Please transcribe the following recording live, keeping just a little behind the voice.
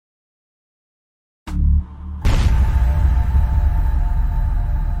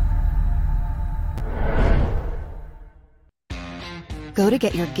Go to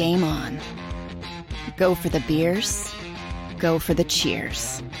get your game on. Go for the beers. Go for the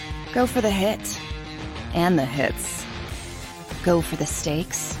cheers. Go for the hit and the hits. Go for the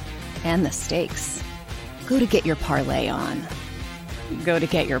stakes and the stakes. Go to get your parlay on. Go to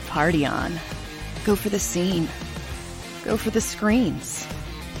get your party on. Go for the scene. Go for the screens.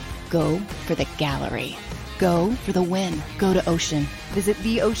 Go for the gallery. Go for the win. Go to Ocean. Visit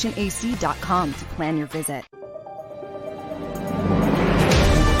theoceanac.com to plan your visit.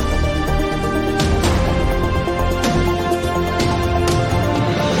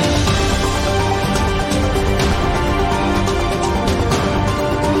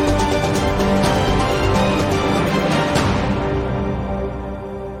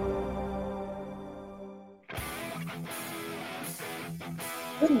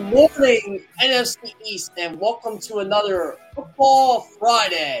 Good morning, NFC East, and welcome to another Football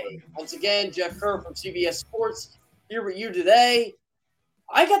Friday. Once again, Jeff Kerr from CBS Sports here with you today.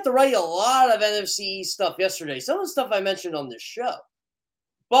 I got to write a lot of NFC East stuff yesterday, some of the stuff I mentioned on this show.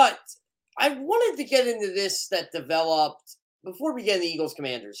 But I wanted to get into this that developed before we get into the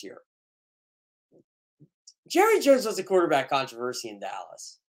Eagles-Commanders here. Jerry Jones was a quarterback controversy in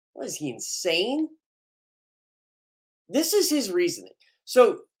Dallas. What is he, insane? This is his reasoning.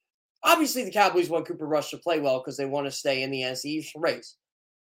 So, obviously, the Cowboys want Cooper Rush to play well because they want to stay in the NFC East race.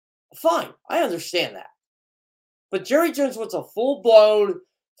 Fine, I understand that. But Jerry Jones wants a full-blown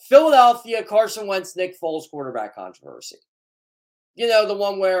Philadelphia, Carson Wentz, Nick Foles quarterback controversy. You know, the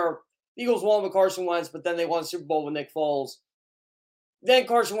one where the Eagles won with Carson Wentz, but then they won the Super Bowl with Nick Foles. Then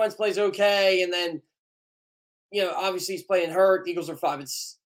Carson Wentz plays okay, and then, you know, obviously he's playing hurt. The Eagles are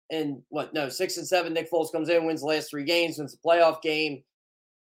 6 and 7. Nick Foles comes in, wins the last 3 games, wins the playoff game.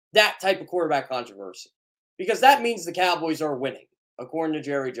 That type of quarterback controversy. Because that means the Cowboys are winning, according to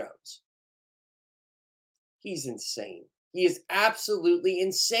Jerry Jones. He's insane. He is absolutely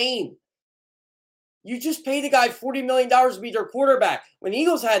insane. You just paid the guy $40 million to be their quarterback. When the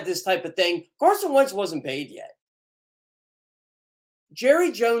Eagles had this type of thing, Carson Wentz wasn't paid yet.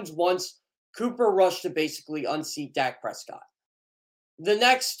 Jerry Jones wants Cooper Rush to basically unseat Dak Prescott. The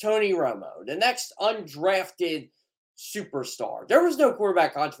next Tony Romo, the next undrafted superstar. There was no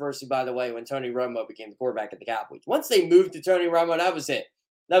quarterback controversy, by the way, when Tony Romo became the quarterback of the Cowboys. Once they moved to Tony Romo, that was it.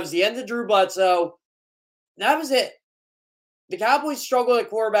 That was the end of Drew Bledsoe. That was it. The Cowboys struggled at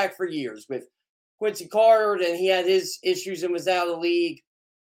quarterback for years with Quincy Carter, and he had his issues and was out of the league.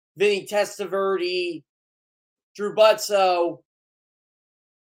 Vinny Testaverde, Drew Bledsoe.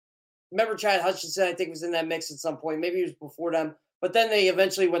 Remember Chad Hutchinson, I think, was in that mix at some point. Maybe he was before them. But then they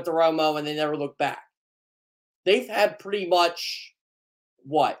eventually went to Romo, and they never looked back. They've had pretty much,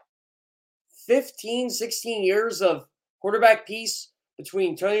 15, 16 years of quarterback peace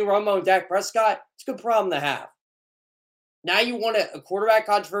between Tony Romo and Dak Prescott? It's a good problem to have. Now you want a quarterback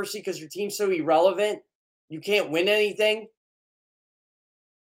controversy because your team's so irrelevant, you can't win anything?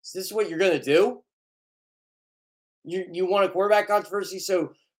 Is this what you're going to do? You want a quarterback controversy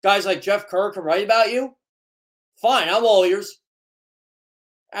so guys like Jeff Kerr can write about you? Fine, I'm all ears.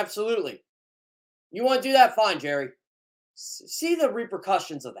 Absolutely. You want to do that? Fine, Jerry. See the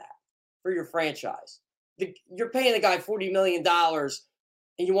repercussions of that for your franchise. You're paying the guy $40 million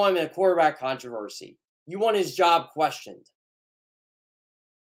and you want him in a quarterback controversy. You want his job questioned.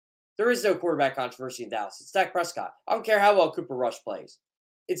 There is no quarterback controversy in Dallas. It's Dak Prescott. I don't care how well Cooper Rush plays.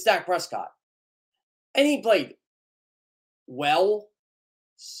 It's Dak Prescott. And he played well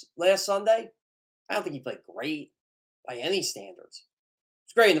last Sunday. I don't think he played great by any standards.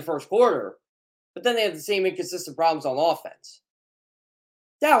 It's great in the first quarter. But then they had the same inconsistent problems on offense.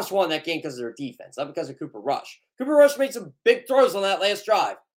 Dallas won that game because of their defense, not because of Cooper Rush. Cooper Rush made some big throws on that last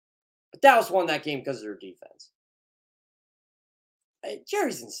drive. But Dallas won that game because of their defense.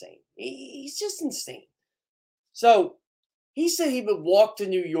 Jerry's insane. He's just insane. So he said he would walk to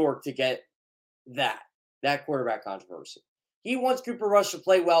New York to get that quarterback controversy. He wants Cooper Rush to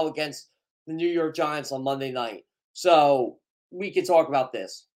play well against the New York Giants on Monday night. So we can talk about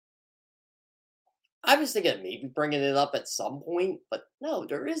this. I was thinking of maybe bringing it up at some point, but no,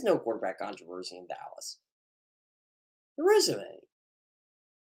 there is no quarterback controversy in Dallas. There isn't any.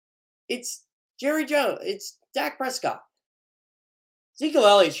 It's Jerry Jones. It's Dak Prescott. Ezekiel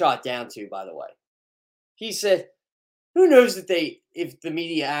Elliott shot down too, by the way. He said, who knows if the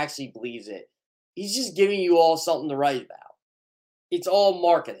media actually believes it. He's just giving you all something to write about. It's all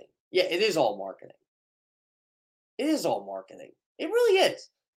marketing. Yeah, it is all marketing. It is all marketing. It really is.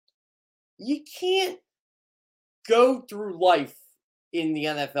 You can't go through life in the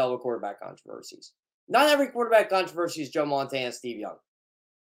NFL with quarterback controversies. Not every quarterback controversy is Joe Montana, Steve Young.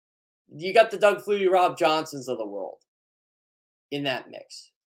 You got the Doug Flutie, Rob Johnsons of the world. in that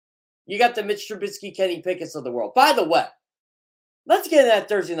mix. You got the Mitch Trubisky, Kenny Pickett's of the world. By the way, let's get into that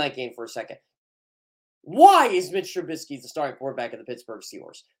Thursday night game for a second. Why is Mitch Trubisky the starting quarterback of the Pittsburgh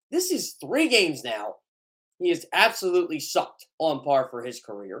Steelers? This is 3 games now. He has absolutely sucked on par for his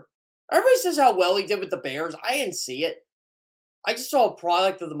career. Everybody says how well he did with the Bears. I didn't see it. I just saw a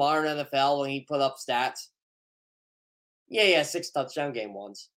product of the modern NFL when he put up stats. Yeah, 6 touchdown game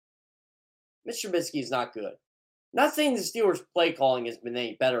once. Mitch Trubisky is not good. Not saying the Steelers' play calling has been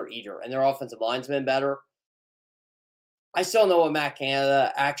any better either, and their offensive line's been better. I still know what Matt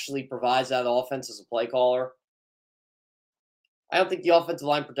Canada actually provides that offense as a play caller. I don't think the offensive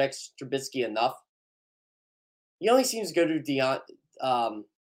line protects Trubisky enough. He only seems to go to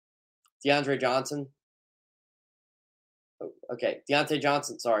DeAndre Johnson. Okay, Deontay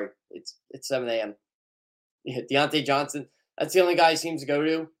Johnson. Sorry, it's 7 a.m. Yeah, Deontay Johnson. That's the only guy he seems to go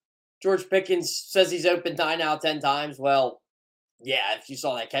to. George Pickens says he's open 9 out of 10 times. Well, yeah, if you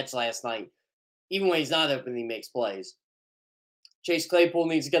saw that catch last night, even when he's not open, he makes plays. Chase Claypool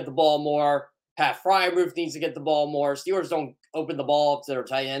needs to get the ball more. Pat Freiermuth needs to get the ball more. Steelers don't open the ball up to their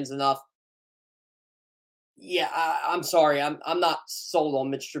tight ends enough. Yeah, I'm sorry. I'm not sold on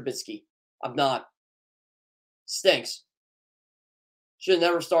Mitch Trubisky. I'm not. Stinks. Should have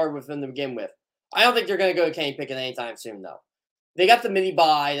never started with him to begin with. I don't think they're going to go to Kenny Pickett anytime soon, though. They got the mini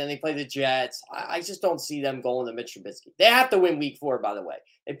bye, then they play the Jets. I just don't see them going to Mitch Trubisky. They have to win week 4, by the way,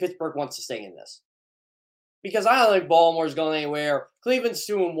 if Pittsburgh wants to stay in this. Because I don't think Baltimore's going anywhere. Cleveland's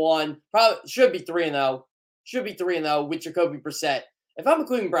 2-1. Probably should be 3-0. Should be 3-0 with Jacoby Brissett. If I'm a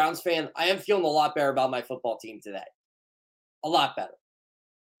Cleveland Browns fan, I am feeling a lot better about my football team today. A lot better.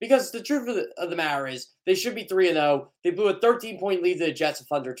 Because the truth of the matter is, they should be 3-0. They blew a 13-point lead to the Jets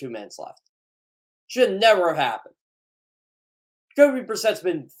with under 2 minutes left. Should never have happened. Jacoby Brissett's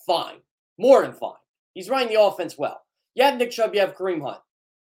been fine. More than fine. He's running the offense well. You have Nick Chubb, you have Kareem Hunt.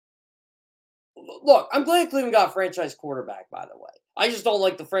 Look, I'm glad Cleveland got a franchise quarterback, by the way. I just don't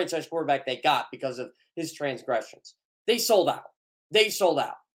like the franchise quarterback they got because of his transgressions. They sold out. They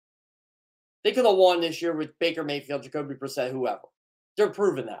could have won this year with Baker Mayfield, Jacoby Brissett, whoever. They're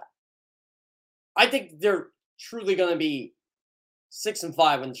proving that. I think they're truly going to be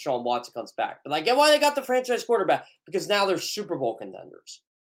 6-5 when Deshaun Watson comes back. But I get why they got the franchise quarterback, because now they're Super Bowl contenders.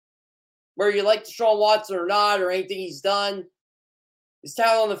 Whether you like Deshaun Watson or not, or anything he's done, his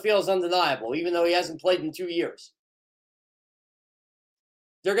talent on the field is undeniable, even though he hasn't played in 2 years.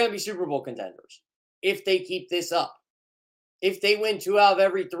 They're going to be Super Bowl contenders if they keep this up. If they win 2 out of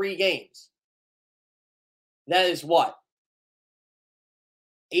every 3 games, that is what?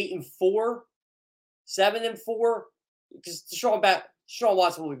 8-4? 7-4? Because Deshaun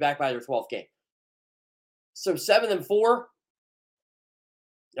Watson will be back by their 12th game. So 7-4,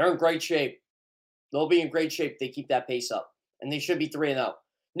 they're in great shape. They'll be in great shape if they keep that pace up. And they should be 3-0.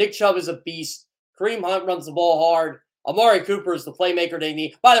 Nick Chubb is a beast. Kareem Hunt runs the ball hard. Amari Cooper is the playmaker they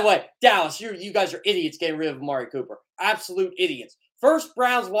need. By the way, Dallas, you guys are idiots getting rid of Amari Cooper. Absolute idiots. First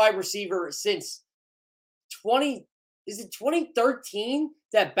Browns wide receiver since 2013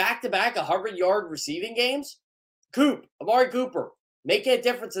 that back-to-back 100-yard receiving games? Amari Cooper, making a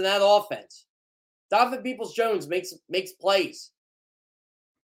difference in that offense. Donovan Peoples-Jones makes plays.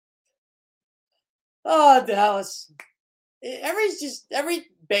 Oh, Dallas. Every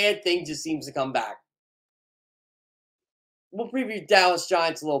bad thing just seems to come back. We'll preview Dallas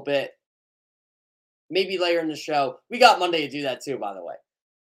Giants a little bit. Maybe later in the show. We got Monday to do that too, by the way.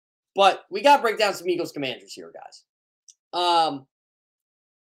 But we got to break down some Eagles Commanders here, guys.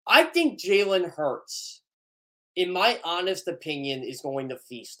 I think Jalen Hurts, in my honest opinion, is going to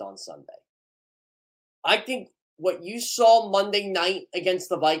feast on Sunday. I think what you saw Monday night against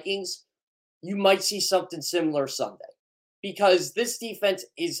the Vikings, you might see something similar Sunday. Because this defense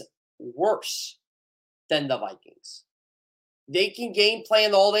is worse than the Vikings. They can game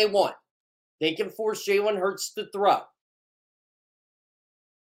plan all they want. They can force Jalen Hurts to throw.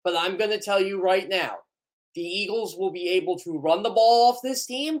 But I'm going to tell you right now, the Eagles will be able to run the ball off this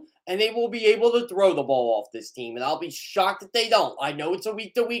team, and they will be able to throw the ball off this team. And I'll be shocked if they don't. I know it's a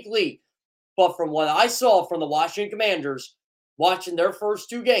week-to-week league. But from what I saw from the Washington Commanders, watching their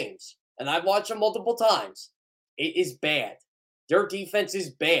first 2 games, and I've watched them multiple times, it is bad. Their defense is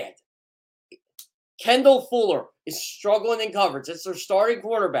bad. Kendall Fuller is struggling in coverage. It's their starting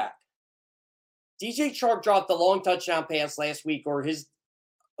quarterback. DJ Chark dropped a long touchdown pass last week, or his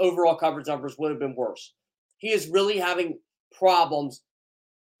overall coverage numbers would have been worse. He is really having problems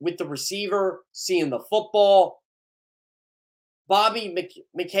with the receiver, seeing the football. Bobby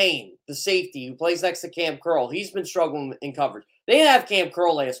McCain, the safety who plays next to Cam Curl, he's been struggling in coverage. They didn't have Cam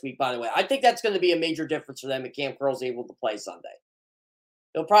Curl last week, by the way. I think that's going to be a major difference for them if Cam Curl's able to play Sunday.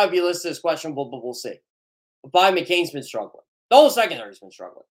 He'll probably be listed as questionable, but we'll see. But Bobby McCain's been struggling. The whole secondary's been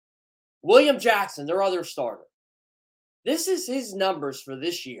struggling. William Jackson, their other starter. This is his numbers for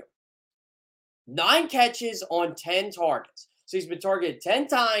this year. 9 catches on 10 targets. So he's been targeted 10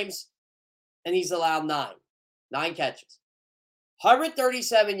 times, and he's allowed 9 catches.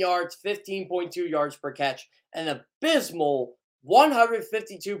 137 yards, 15.2 yards per catch, and abysmal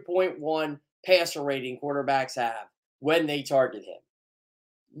 152.1 passer rating quarterbacks have when they target him.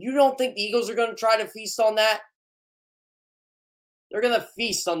 You don't think the Eagles are going to try to feast on that? They're going to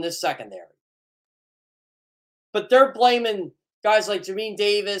feast on this secondary. But they're blaming guys like Jamin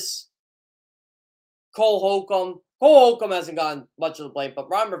Davis, Cole Holcomb. Cole Holcomb hasn't gotten much of the blame, but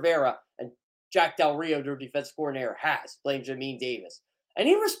Ron Rivera and Jack Del Rio, their defense coordinator, has blamed Jamin Davis. And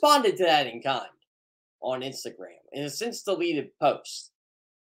he responded to that in kind on Instagram in a since deleted post.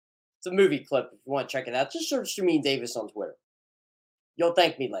 It's a movie clip if you want to check it out. Just search Jamin Davis on Twitter. You'll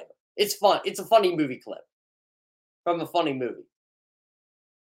thank me later. It's fun. It's a funny movie clip from a funny movie.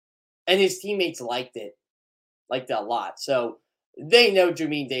 And his teammates liked it a lot. So they know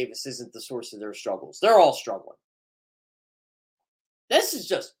Jamin Davis isn't the source of their struggles. They're all struggling. This is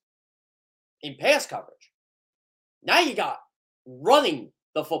just in pass coverage. Now you got running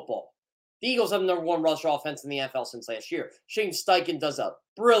the football. The Eagles have the number 1 rush offense in the NFL since last year. Shane Steichen does a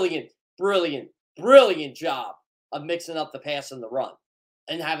brilliant job of mixing up the pass and the run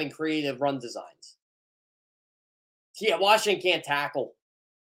and having creative run designs. Yeah, Washington can't tackle.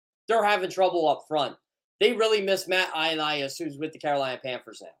 They're having trouble up front. They really miss Matt Ioannidis, who's with the Carolina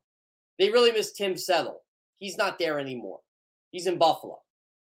Panthers now. They really miss Tim Settle. He's not there anymore. He's in Buffalo.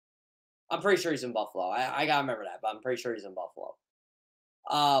 I'm pretty sure he's in Buffalo. I got to remember that, but I'm pretty sure he's in Buffalo.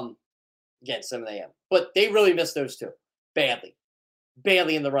 Again, 7 a.m. But they really miss those two. Badly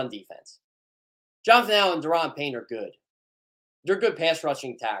in the run defense. Jonathan Allen and Deron Payne are good. They're good pass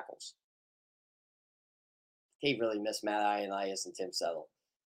rushing tackles. They really miss Matt Ioannidis and Tim Settle.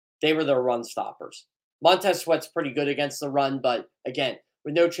 They were their run stoppers. Montez Sweat's pretty good against the run, but again,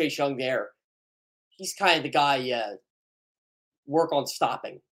 with no Chase Young there, he's kind of the guy work on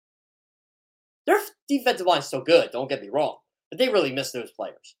stopping. Their defensive line's still good, don't get me wrong, but they really miss those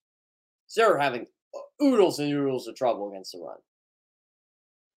players. So they're having oodles and oodles of trouble against the run.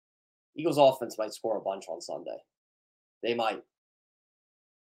 Eagles offense might score a bunch on Sunday. They might.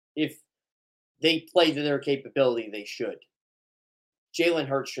 If they play to their capability, they should. Jalen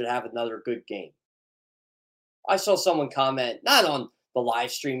Hurts should have another good game. I saw someone comment, not on the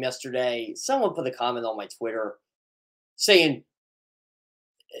live stream yesterday, someone put a comment on my Twitter saying,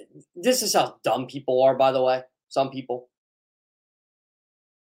 this is how dumb people are, by the way, some people.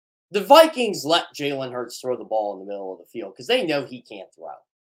 The Vikings let Jalen Hurts throw the ball in the middle of the field because they know he can't throw.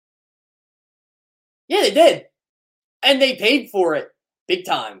 Yeah, they did. And they paid for it big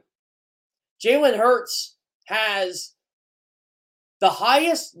time. Jalen Hurts has the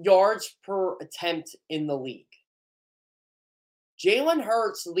highest yards per attempt in the league. Jalen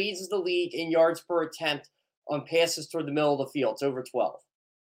Hurts leads the league in yards per attempt on passes toward the middle of the field. It's over 12.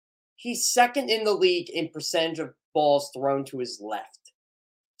 He's second in the league in percentage of balls thrown to his left.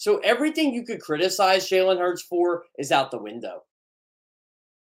 So everything you could criticize Jalen Hurts for is out the window.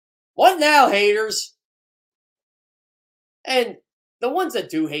 What now, haters? And the ones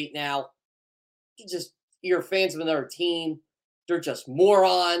that do hate now, you're fans of another team. They're just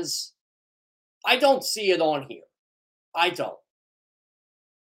morons. I don't see it on here. I don't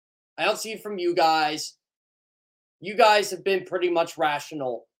see it from you guys. You guys have been pretty much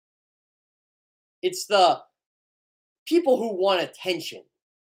rational. It's the people who want attention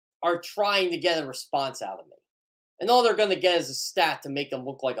are trying to get a response out of me. And all they're going to get is a stat to make them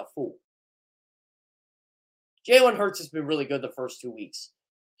look like a fool. Jalen Hurts has been really good the first 2 weeks.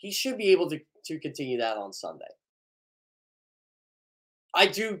 He should be able to continue that on Sunday. I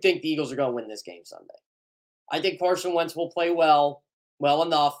do think the Eagles are going to win this game Sunday. I think Carson Wentz will play well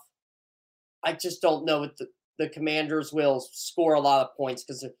enough. I just don't know if the Commanders will score a lot of points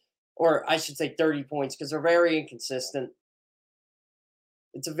or I should say 30 points because they're very inconsistent.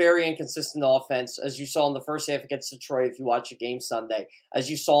 It's a very inconsistent offense, as you saw in the first half against Detroit if you watch the game Sunday, as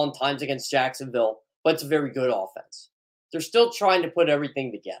you saw in times against Jacksonville, but it's a very good offense. They're still trying to put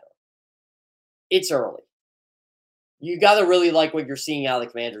everything together. It's early. You got to really like what you're seeing out of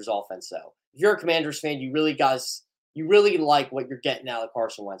the Commanders offense, though. If you're a Commanders fan, you really like what you're getting out of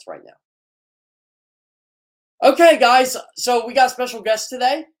Carson Wentz right now. Okay, guys, so we got a special guest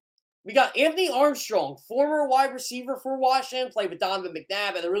today. We got Anthony Armstrong, former wide receiver for Washington, played with Donovan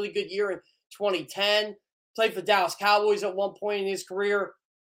McNabb, had a really good year in 2010, played for Dallas Cowboys at one point in his career.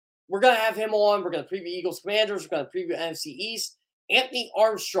 We're going to have him on. We're going to preview Eagles Commanders. We're going to preview NFC East. Anthony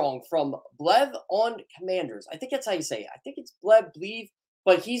Armstrong from Blev on Commanders. I think that's how you say it. I think it's Blev,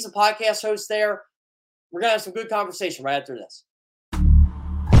 but he's a podcast host there. We're going to have some good conversation right after this.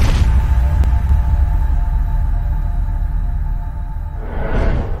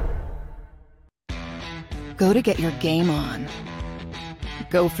 Go to get your game on.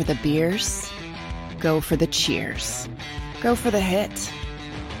 Go for the beers. Go for the cheers. Go for the hit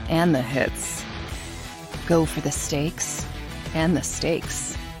and the hits. Go for the stakes and the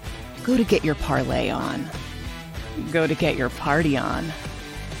stakes. Go to get your parlay on. Go to get your party on.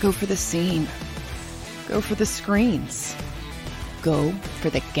 Go for the scene. Go for the screens. Go for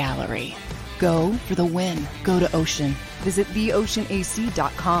the gallery. Go for the win. Go to Ocean. Visit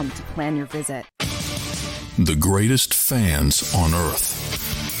theoceanac.com to plan your visit. The greatest fans on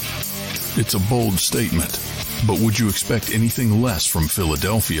earth. It's a bold statement, but would you expect anything less from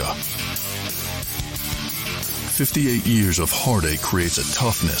Philadelphia? 58 years of heartache creates a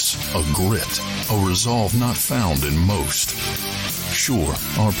toughness, a grit, a resolve not found in most. Sure,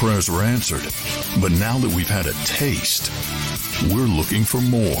 our prayers were answered, but now that we've had a taste, we're looking for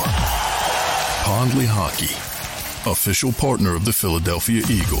more. Pondley Hockey, official partner of the Philadelphia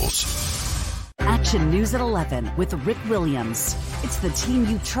Eagles. Action News at 11 with Rick Williams. It's the team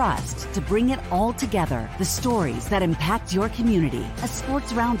you trust to bring it all together. The stories that impact your community. A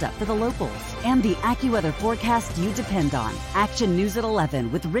sports roundup for the locals. And the AccuWeather forecast you depend on. Action News at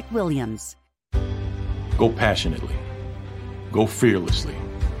 11 with Rick Williams. Go passionately. Go fearlessly.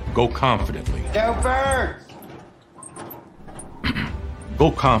 Go confidently. Go Birds! Go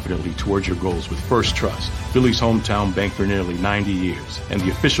confidently towards your goals with First Trust, Philly's hometown bank for nearly 90 years, and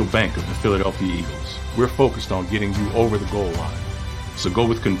the official bank of the Philadelphia Eagles. We're focused on getting you over the goal line. So go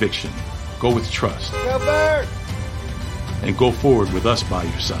with conviction, go with trust, Go Birds! and go forward with us by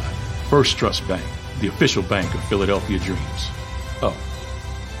your side. First Trust Bank, the official bank of Philadelphia dreams. Oh,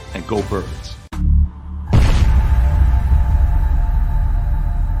 and go Birds.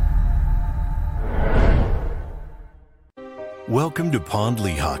 Welcome to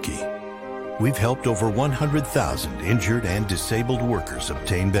Pondley Hockey. We've helped over 100,000 injured and disabled workers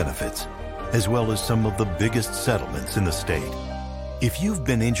obtain benefits, as well as some of the biggest settlements in the state. If you've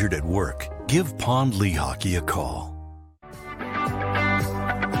been injured at work, give Pondley Hockey a call.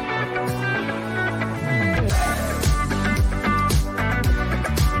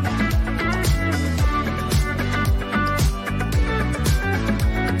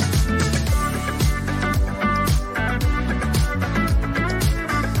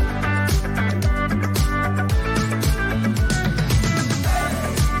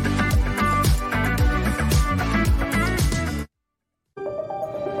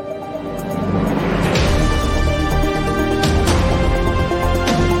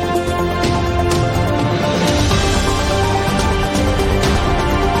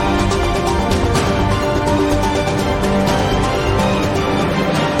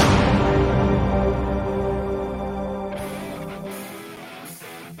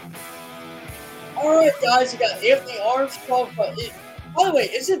 Guys, you got Anthony Armstrong. By the way,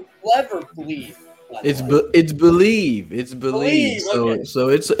 is it Blev or Blev? It's believe. It's believe. Okay. So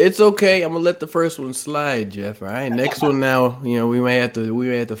it's okay. I'm gonna let the first one slide, Jeff. All right. Next one now. We may have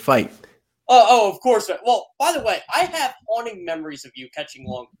to fight. Oh, of course. Well, by the way, I have haunting memories of you catching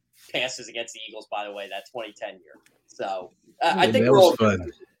long passes against the Eagles. By the way, that 2010 year. So I think that we're was all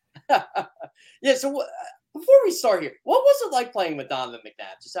fun. Yeah. So before we start here, what was it like playing with Donovan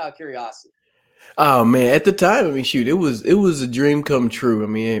McNabb? Just out of curiosity. Oh man, at the time, shoot, it was a dream come true.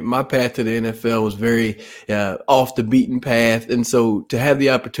 My path to the NFL was very off the beaten path, and so to have the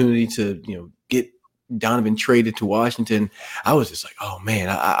opportunity to get Donovan traded to Washington, I was just like, oh man,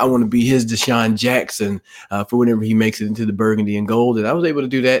 I want to be his Deshaun Jackson for whenever he makes it into the burgundy and gold, and I was able to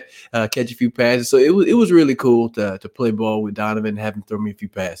do that, catch a few passes. So it was really cool to play ball with Donovan and have him throw me a few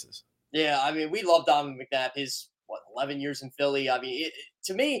passes. Yeah, we love Donovan McNabb. His 11 years in Philly.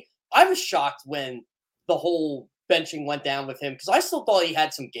 To me, I was shocked when the whole benching went down with him because I still thought he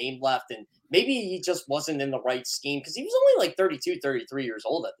had some game left and maybe he just wasn't in the right scheme because he was only like 32, 33 years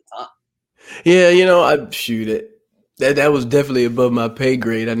old at the time. Yeah, I shoot it. That was definitely above my pay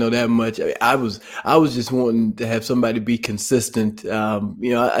grade. I know that much. I was just wanting to have somebody be consistent.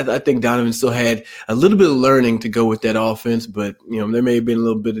 I think Donovan still had a little bit of learning to go with that offense, but there may have been a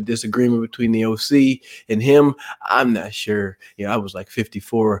little bit of disagreement between the OC and him. I'm not sure. I was like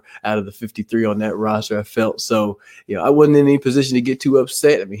 54 out of the 53 on that roster. I felt so. I wasn't in any position to get too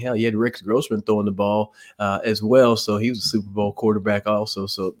upset. I mean, hell, you had Rex Grossman throwing the ball as well, so he was a Super Bowl quarterback also.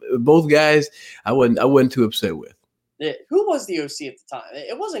 So both guys, I wasn't too upset with. Who was the OC at the time?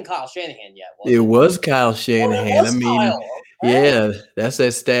 It wasn't Kyle Shanahan yet, was it? It was Kyle Shanahan. It was Kyle. Yeah, that's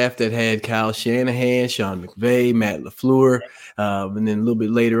that staff that had Kyle Shanahan, Sean McVay, Matt LaFleur, and then a little bit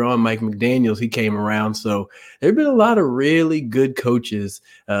later on, Mike McDaniels, he came around. So there have been a lot of really good coaches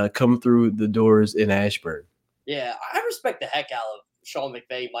come through the doors in Ashburn. Yeah, I respect the heck out of Sean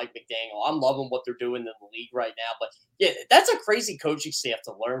McVay, Mike McDaniel. I'm loving what they're doing in the league right now. But, yeah, that's a crazy coaching staff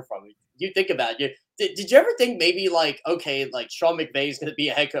to learn from. You think about it. Did you ever think maybe Sean McVay is going to be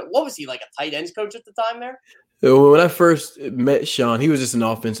a head coach? What was he, like a tight ends coach at the time there? When I first met Sean, he was just an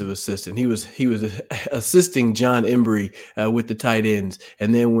offensive assistant. He was assisting John Embry with the tight ends.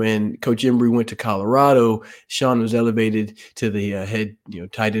 And then when Coach Embry went to Colorado, Sean was elevated to the head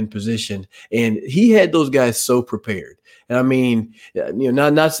tight end position. And he had those guys so prepared. And I mean,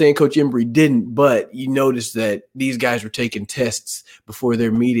 not saying Coach Embry didn't, but you noticed that these guys were taking tests before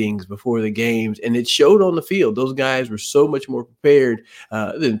their meetings, before the games, and it showed on the field. Those guys were so much more prepared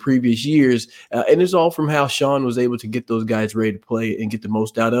than previous years. And it's all from how Sean was able to get those guys ready to play and get the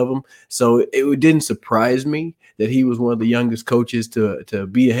most out of them. So it didn't surprise me that he was one of the youngest coaches to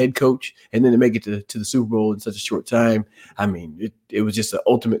be a head coach and then to make it to the Super Bowl in such a short time. I mean, it was just an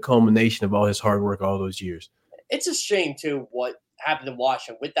ultimate culmination of all his hard work all those years. It's a shame, too, what happened in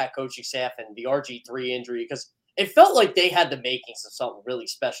Washington with that coaching staff and the RG3 injury, because it felt like they had the makings of something really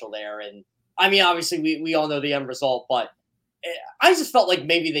special there. And, I mean, obviously, we all know the end result, but I just felt like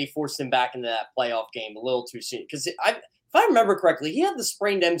maybe they forced him back into that playoff game a little too soon. Because if I remember correctly, he had the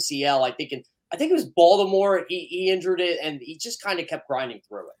sprained MCL, I think it was Baltimore. He injured it, and he just kind of kept grinding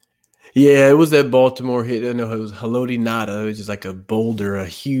through it. Yeah, it was that Baltimore hit. I know it was Haloti Ngata. It was just like a boulder, a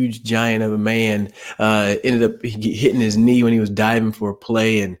huge giant of a man. Ended up hitting his knee when he was diving for a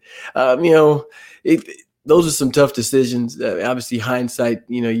play. And, those are some tough decisions. Obviously, hindsight,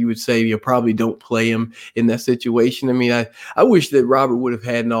 you would say you probably don't play him in that situation. I mean, I wish that Robert would have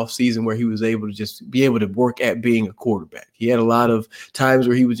had an off season where he was able to just be able to work at being a quarterback. He had a lot of times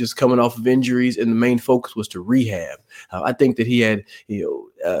where he was just coming off of injuries, and the main focus was to rehab. I think that he had,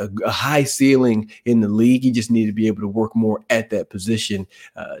 a high ceiling in the league. He just needed to be able to work more at that position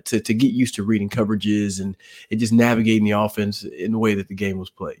to get used to reading coverages and just navigating the offense in the way that the game was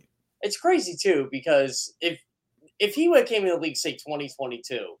played. It's crazy, too, because if he would have came in the league, say,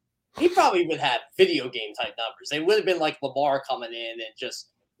 2022, he probably would have video game type numbers. They would have been like Lamar coming in and just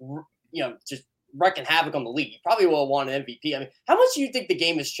wrecking havoc on the league. He probably would have won an MVP. I mean, how much do you think the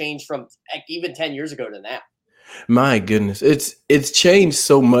game has changed from even 10 years ago to now? My goodness, it's changed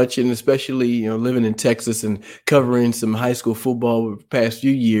so much, and especially living in Texas and covering some high school football over the past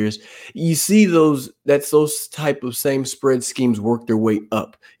few years, you see those type of same spread schemes work their way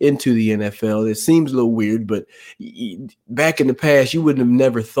up into the NFL. It seems a little weird, but back in the past, you wouldn't have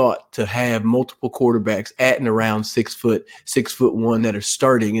never thought to have multiple quarterbacks at and around 6'1" that are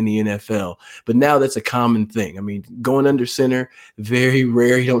starting in the NFL. But now that's a common thing. I mean, going under center, very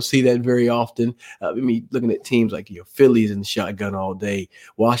rare. You don't see that very often. Looking at teams like Philly's in the shotgun all day.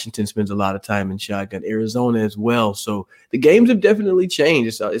 Washington spends a lot of time in shotgun. Arizona as well. So the games have definitely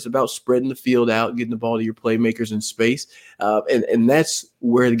changed. It's about spreading the field out, getting the ball to your playmakers in space, and that's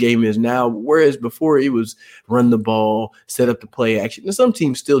where the game is now. Whereas before it was run the ball, set up the play action. And some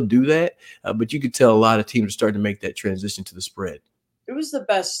teams still do that, but you could tell a lot of teams are starting to make that transition to the spread. Who was the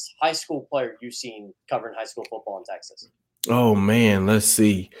best high school player you've seen covering high school football in Texas? Oh man, let's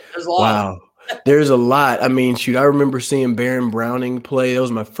see. There's a lot. Wow. There's a lot. I mean, I remember seeing Baron Browning play. That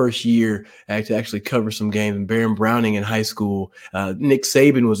was my first year to actually cover some games. And Baron Browning in high school, Nick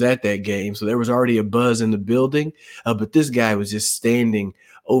Saban was at that game. So there was already a buzz in the building. But this guy was just standing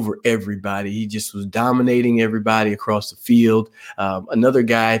over everybody. He just was dominating everybody across the field. Another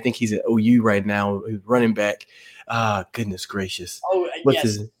guy, I think he's at OU right now, running back. Goodness gracious. Oh, What's yes.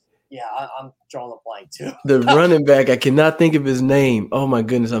 his? Yeah, I'm drawing a blank too. The running back, I cannot think of his name. Oh my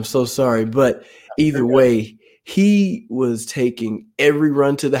goodness, I'm so sorry. But either way, he was taking every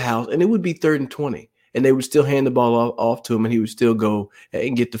run to the house, and it would be 3rd and 20, and they would still hand the ball off to him, and he would still go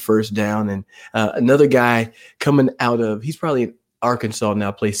and get the first down. And another guy coming out of, he's probably in Arkansas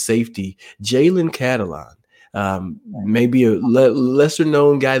now, plays safety, Jalen Catalon. Maybe a lesser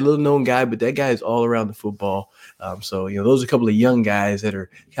known guy, little known guy, but that guy is all around the football. So, those are a couple of young guys that are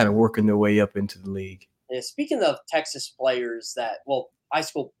kind of working their way up into the league. Yeah, speaking of Texas players high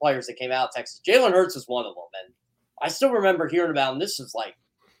school players that came out of Texas, Jalen Hurts is one of them. And I still remember hearing about him. This was like,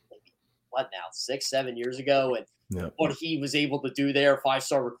 maybe, 6-7 years ago. And what he was able to do there,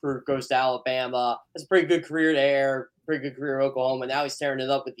 5-star recruit, goes to Alabama. Has a pretty good career there, pretty good career at Oklahoma. Now he's tearing it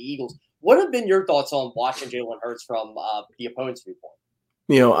up with the Eagles. What have been your thoughts on watching Jalen Hurts from the opponent's viewpoint?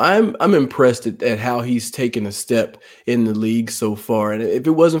 I'm impressed at how he's taken a step in the league so far. And if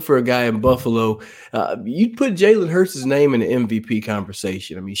it wasn't for a guy in Buffalo, you'd put Jalen Hurts' name in the MVP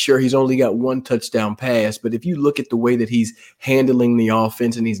conversation. I mean, sure, he's only got one touchdown pass, but if you look at the way that he's handling the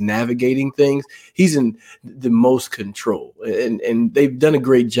offense and he's navigating things, he's in the most control. And they've done a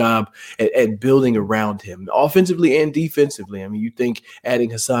great job at building around him, offensively and defensively. I mean, you think adding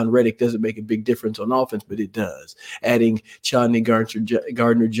Hassan Reddick doesn't make a big difference on offense, but it does. Adding Chauncey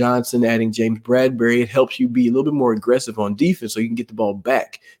Gardner-Johnson, adding James Bradbury, it helps you be a little bit more aggressive on defense so you can get the ball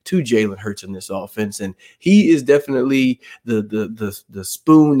back to Jalen Hurts in this offense. And he is definitely the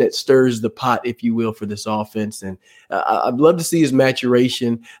spoon that stirs the pot, if you will, for this offense. And I'd love to see his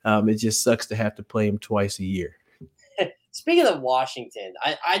maturation. It just sucks to have to play him twice a year. Speaking of Washington,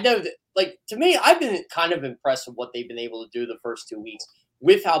 I know that, to me, I've been kind of impressed with what they've been able to do the first 2 weeks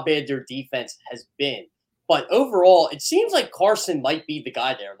with how bad their defense has been. But overall, it seems like Carson might be the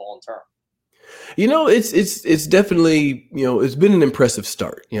guy there long term. It's definitely, it's been an impressive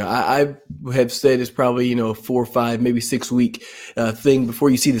start. I have said it's probably, a 4 or 5, maybe 6 week thing before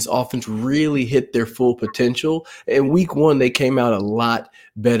you see this offense really hit their full potential. And week 1, they came out a lot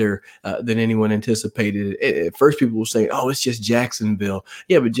better than anyone anticipated. At first, people were saying, oh, it's just Jacksonville.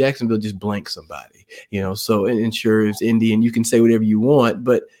 Yeah, but Jacksonville just blanked somebody, so and sure, it's Indy, and you can say whatever you want,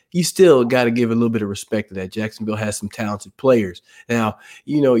 but you still got to give a little bit of respect to that. Jacksonville has some talented players. Now,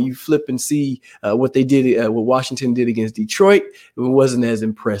 you flip and see what they did, what Washington did against Detroit. It wasn't as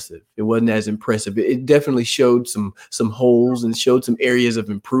impressive. It definitely showed some holes and showed some areas of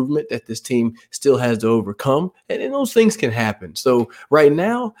improvement that this team still has to overcome. And those things can happen. So right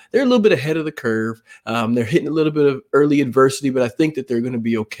now, they're a little bit ahead of the curve. They're hitting a little bit of early adversity, but I think that they're going to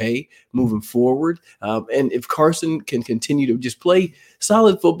be okay moving forward. And if Carson can continue to just play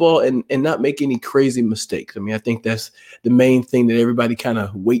solid football and not make any crazy mistakes. I mean, I think that's the main thing that everybody kind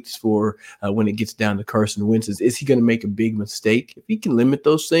of waits for when it gets down to Carson Wentz is he going to make a big mistake? If he can limit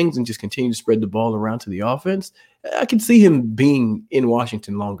those things and just continue to spread the ball around to the offense, I can see him being in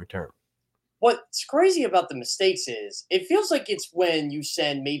Washington longer term. What's crazy about the mistakes is it feels like it's when you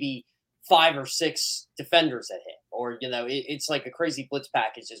send maybe 5 or 6 defenders at him, or, it's like a crazy blitz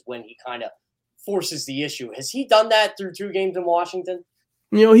package is when he kind of forces the issue. Has he done that through 2 games in Washington?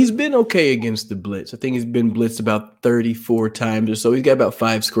 He's been okay against the blitz. I think he's been blitzed about 34 times or so. He's got about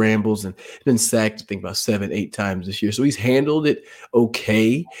 5 scrambles and been sacked, I think, about 7-8 times this year. So he's handled it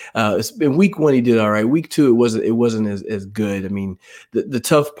okay. In week 1, he did all right. Week 2, it wasn't as good. I mean, the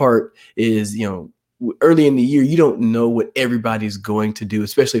tough part is, early in the year, you don't know what everybody's going to do,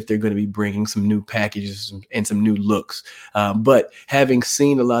 especially if they're going to be bringing some new packages and some new looks. But having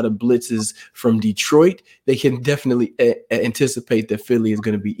seen a lot of blitzes from Detroit, they can definitely anticipate that Philly is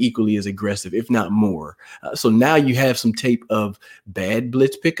going to be equally as aggressive, if not more. So now you have some tape of bad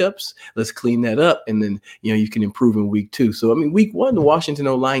blitz pickups. Let's clean that up, and then you can improve in week 2. So I mean, week 1, the Washington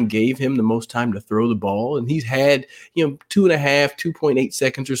O-line gave him the most time to throw the ball, and he's had 2.8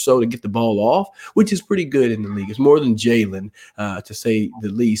 seconds or so to get the ball off, which is pretty good in the league. It's more than Jalen, to say the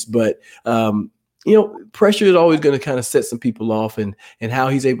least. But pressure is always going to kind of set some people off, and how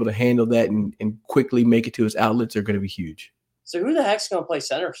he's able to handle that and quickly make it to his outlets are going to be huge. So who the heck's going to play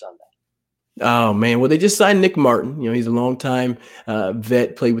center Sunday? Oh, man. Well, they just signed Nick Martin. He's a longtime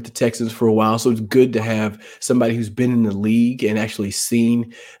vet, played with the Texans for a while. So it's good to have somebody who's been in the league and actually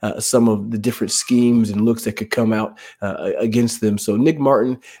seen some of the different schemes and looks that could come out against them. So Nick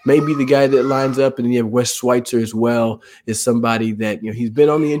Martin may be the guy that lines up. And then you have Wes Schweitzer as well, is somebody that, he's been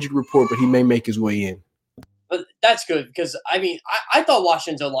on the injured report, but he may make his way in. But that's good because, I mean, I thought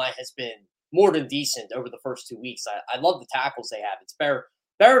Washington's O-line has been more than decent over the first 2 weeks. I love the tackles they have. It's better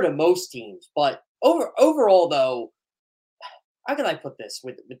than most teams. But overall, though, how can I put this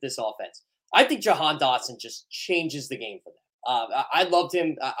with this offense? I think Jahan Dotson just changes the game for them. I loved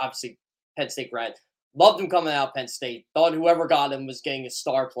him, obviously, Penn State grad. Loved him coming out of Penn State. Thought whoever got him was getting a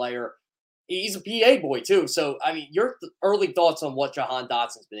star player. He's a PA boy, too. So, I mean, your early thoughts on what Jahan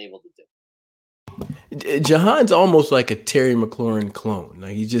Dotson's been able to do? Jahan's almost like a Terry McLaurin clone.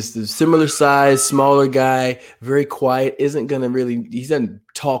 Like he's just a similar size, smaller guy, very quiet, he doesn't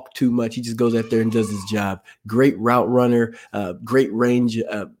talk too much. He just goes out there and does his job. Great route runner, great range,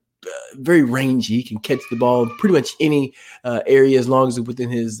 very rangy. He can catch the ball in pretty much any area as long as it's within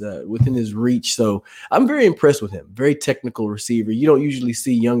his reach. So I'm very impressed with him. Very technical receiver. You don't usually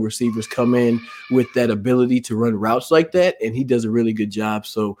see young receivers come in with that ability to run routes like that, and he does a really good job.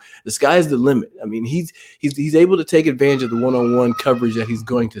 So the sky's the limit. I mean, he's able to take advantage of the one-on-one coverage that he's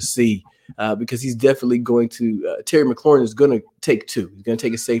going to see. Because he's definitely going to Terry McLaurin is going to take two. He's going to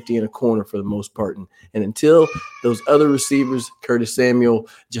take a safety and a corner for the most part. And until those other receivers, Curtis Samuel,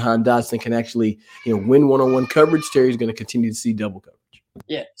 Jahan Dotson, can actually win one-on-one coverage, Terry's going to continue to see double coverage.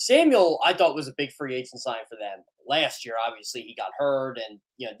 Yeah, Samuel, I thought was a big free agent sign for them. Last year, obviously, he got hurt and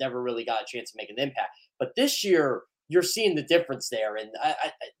never really got a chance to make an impact. But this year, you're seeing the difference there. And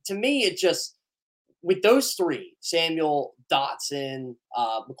to me, it just with those three, Samuel, Dotson,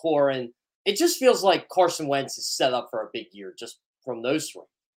 McLaurin, it just feels like Carson Wentz is set up for a big year just from those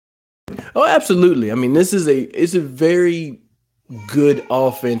three. Oh, absolutely. I mean, it's a very good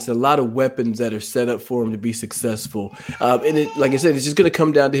offense, a lot of weapons that are set up for him to be successful. And like I said, it's just going to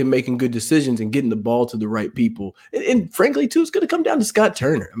come down to him making good decisions and getting the ball to the right people. And frankly, too, it's going to come down to Scott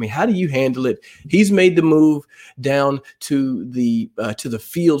Turner. I mean, how do you handle it? He's made the move down to the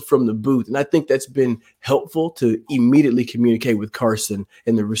field from the booth. And I think that's been helpful to immediately communicate with Carson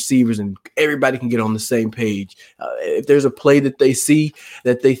and the receivers, and everybody can get on the same page. If there's a play that they see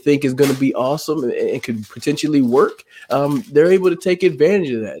that they think is going to be awesome and could potentially work, they're able to take advantage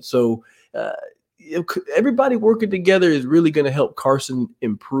of that. So everybody working together is really going to help Carson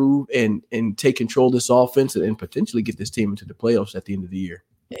improve and take control of this offense and potentially get this team into the playoffs at the end of the year.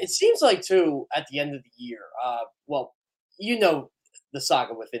 It seems like, too, at the end of the year, the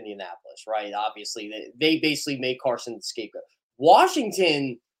saga with Indianapolis, right? Obviously, they basically made Carson the scapegoat.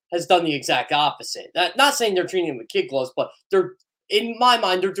 Washington has done the exact opposite. Not saying they're treating him with kid gloves, but in my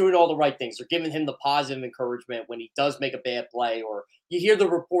mind, they're doing all the right things. They're giving him the positive encouragement when he does make a bad play, or you hear the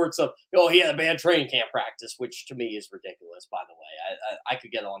reports of, he had a bad training camp practice, which to me is ridiculous, by the way. I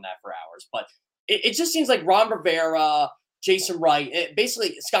could get on that for hours. But it just seems like Ron Rivera, Jason Wright,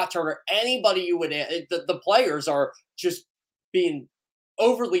 basically Scott Turner, anybody you would add, the players are just being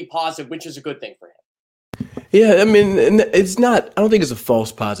overly positive, which is a good thing for him. Yeah, I mean, it's not – I don't think it's a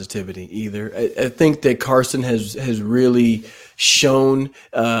false positivity either. I think that Carson has really shown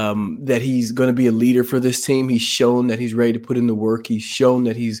that he's going to be a leader for this team. He's shown that he's ready to put in the work. He's shown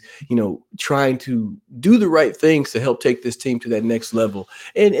that he's, trying to do the right things to help take this team to that next level.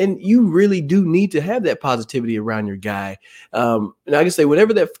 And you really do need to have that positivity around your guy. And I can say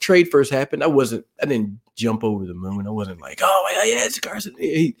whenever that trade first happened, I didn't jump over the moon. I wasn't like, oh, yeah, it's Carson.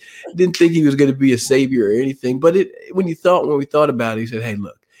 He didn't think he was going to be a savior or anything. But when we thought about it, he said, hey,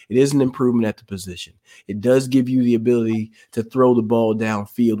 look, it is an improvement at the position. It does give you the ability to throw the ball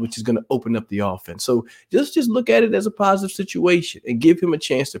downfield, which is going to open up the offense. So just look at it as a positive situation and give him a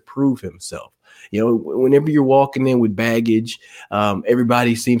chance to prove himself. Whenever you're walking in with baggage,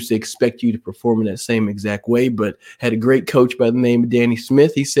 everybody seems to expect you to perform in that same exact way. But had a great coach by the name of Danny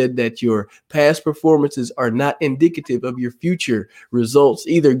Smith. He said that your past performances are not indicative of your future results,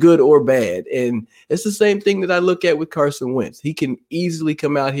 either good or bad. And it's the same thing that I look at with Carson Wentz. He can easily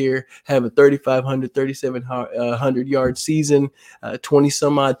come out here, have a 3,500, 3,700 yard season, 20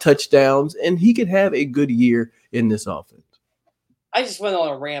 some odd touchdowns, and he could have a good year in this offense. I just went on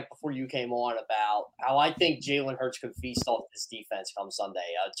a rant before you came on about how I think Jalen Hurts could feast off this defense come Sunday.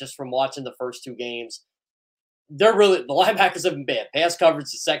 Just from watching the first two games, the linebackers have been bad. Pass coverage,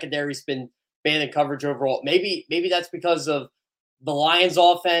 the secondary's been bad in coverage overall. Maybe that's because of the Lions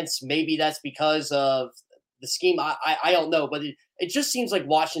offense. Maybe that's because of the scheme. I don't know, but it just seems like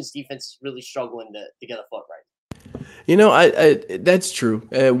Washington's defense is really struggling to get a foot right. That's true.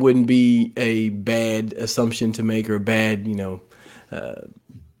 It wouldn't be a bad assumption to make or a bad, I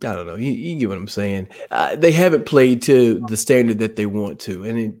don't know. You get what I'm saying. They haven't played to the standard that they want to.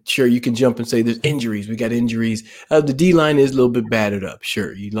 And sure, you can jump and say there's injuries. We got injuries. The D-line is a little bit battered up.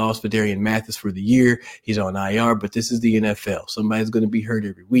 Sure, you lost Vidarian Mathis for the year. He's on IR, but this is the NFL. Somebody's going to be hurt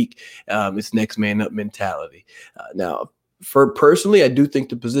every week. It's next man up mentality. Now, for personally, I do think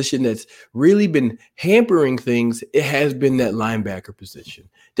the position that's really been hampering things, it has been that linebacker position.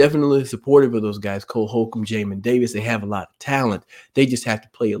 Definitely supportive of those guys, Cole Holcomb, Jamin Davis. They have a lot of talent. They just have to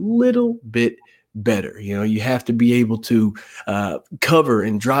play a little bit better. You have to be able to cover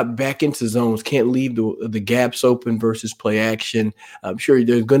and drop back into zones. Can't leave the gaps open versus play action. I'm sure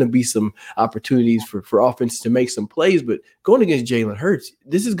there's going to be some opportunities for offense to make some plays, but going against Jalen Hurts,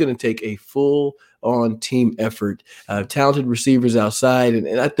 this is going to take a full on team effort, talented receivers outside.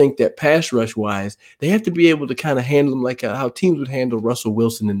 And I think that pass rush wise, they have to be able to kind of handle them like how teams would handle Russell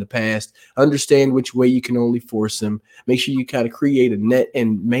Wilson in the past, understand which way you can only force him, make sure you kind of create a net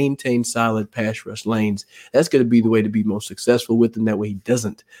and maintain solid pass rush lanes. That's going to be the way to be most successful with him. That way he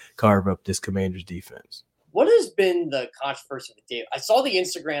doesn't carve up this Commanders defense. What has been the controversy with Dave? I saw the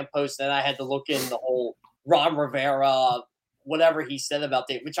Instagram post and I had to look in the whole Ron Rivera, whatever he said about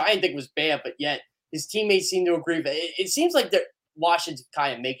Dave, which I didn't think was bad, but yet his teammates seem to agree. But it seems like that Washington's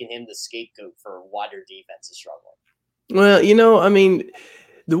kind of making him the scapegoat for why their defense is struggling. Well, I mean,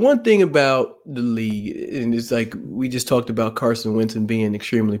 the one thing about the league, and it's like we just talked about Carson Wentz and being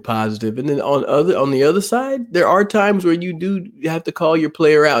extremely positive, and then on the other side, there are times where you do have to call your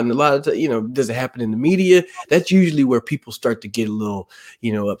player out, and a lot of does it happen in the media? That's usually where people start to get a little,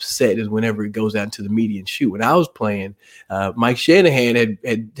 upset, is whenever it goes out into the media. And shoot, when I was playing, Mike Shanahan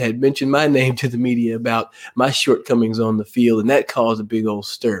had mentioned my name to the media about my shortcomings on the field, and that caused a big old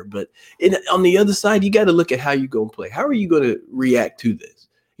stir. But on the other side, you got to look at how you're going to play. How are you going to react to this?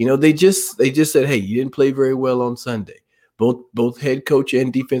 They just said, hey, you didn't play very well on Sunday. Both head coach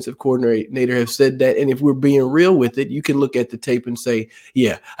and defensive coordinator have said that. And if we're being real with it, you can look at the tape and say,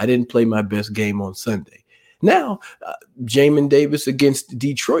 yeah, I didn't play my best game on Sunday. Now, Jamin Davis against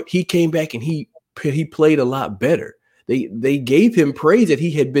Detroit, he came back and he played a lot better. They gave him praise that he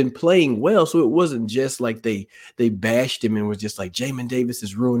had been playing well. So it wasn't just like they bashed him and was just like, Jamin Davis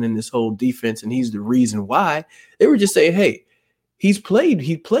is ruining this whole defense and he's the reason why. They were just saying, hey, he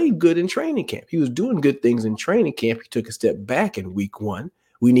played good in training camp. He was doing good things in training camp. He took a step back in week 1.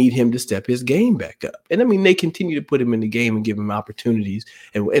 We need him to step his game back up. And I mean, they continue to put him in the game and give him opportunities.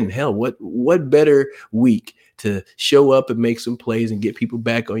 And hell, what better week to show up and make some plays and get people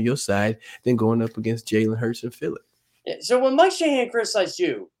back on your side than going up against Jalen Hurts and Phillip? Yeah, so when Mike Shanahan criticized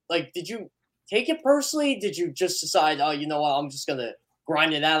you, did you take it personally? Did you just decide, oh, you know what, I'm just going to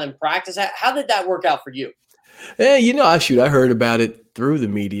grind it out in practice? How did that work out for you? Yeah, I heard about it through the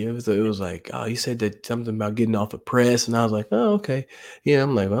media. So it was like, oh, he said that something about getting off of press. And I was like, oh, okay.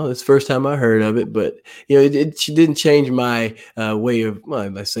 I'm like, well, it's the first time I heard of it. But, it didn't change my way of, well,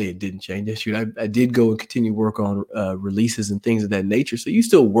 let's say it didn't change. I did go and continue work on releases and things of that nature. So you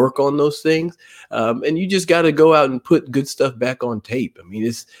still work on those things. And you just got to go out and put good stuff back on tape. I mean,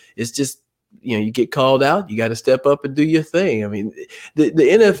 it's just, you get called out, you got to step up and do your thing. I mean, the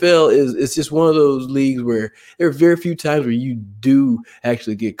NFL is just one of those leagues where there are very few times where you do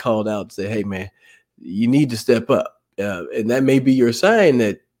actually get called out and say, hey, man, you need to step up. And that may be your sign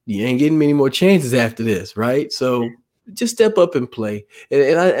that you ain't getting many more chances after this, right? So just step up and play.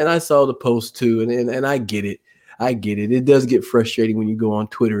 And I saw the post too, and I get it. It does get frustrating when you go on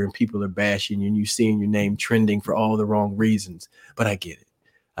Twitter and people are bashing you and you seeing your name trending for all the wrong reasons. But I get it.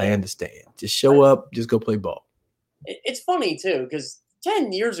 I understand. Just show up. Just go play ball. It's funny, too, because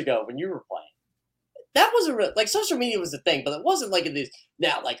 10 years ago when you were playing, that wasn't really, social media was a thing, but it wasn't like it is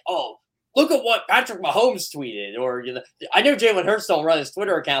now. Oh, look at what Patrick Mahomes tweeted. Or, I know Jalen Hurts don't run his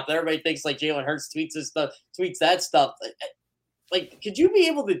Twitter account, but everybody thinks Jalen Hurts tweets that stuff. Could you be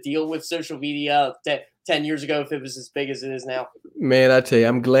able to deal with social media 10 years ago if it was as big as it is now? Man, I tell you,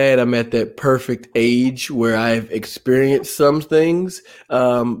 I'm glad I'm at that perfect age where I've experienced some things,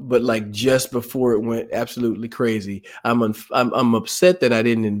 but just before it went absolutely crazy, I'm upset that I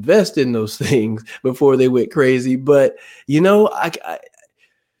didn't invest in those things before they went crazy. But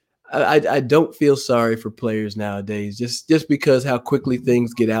I don't feel sorry for players nowadays, just because how quickly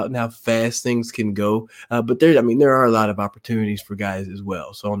things get out and how fast things can go. But there are a lot of opportunities for guys as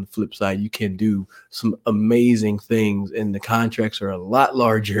well. So on the flip side, you can do some amazing things, and the contracts are a lot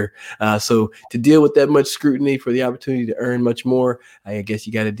larger. So to deal with that much scrutiny for the opportunity to earn much more, I guess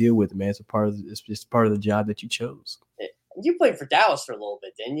you got to deal with it, man. It's just part of the job that you chose. You played for Dallas for a little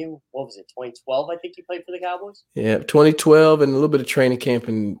bit, didn't you? What was it, 2012, I think you played for the Cowboys? Yeah, 2012 and a little bit of training camp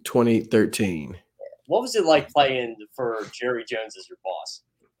in 2013. What was it like playing for Jerry Jones as your boss?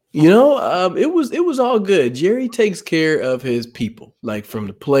 It was all good. Jerry takes care of his people, from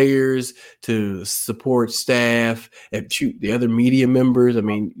the players to the support staff and the other media members. I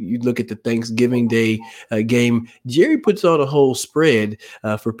mean, you look at the Thanksgiving Day game. Jerry puts on a whole spread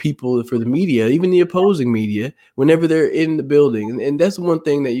for people, for the media, even the opposing media, whenever they're in the building. And that's one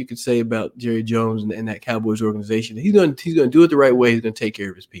thing that you could say about Jerry Jones and that Cowboys organization. He's going to do it the right way. He's going to take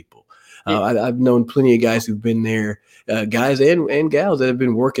care of his people. I've known plenty of guys who've been there, guys and gals that have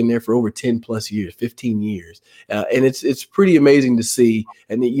been working there for over 10 plus years, 15 years. And it's pretty amazing to see.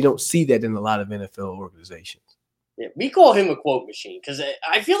 And you don't see that in a lot of NFL organizations. Yeah, we call him a quote machine because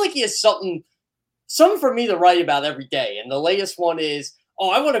I feel like he has something for me to write about every day. And the latest one is,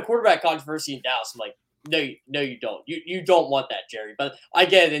 I want a quarterback controversy in Dallas. I'm like, no, you don't. You don't want that, Jerry. But I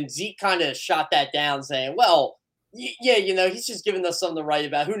get it. And Zeke kind of shot that down saying, well, yeah, he's just giving us something to write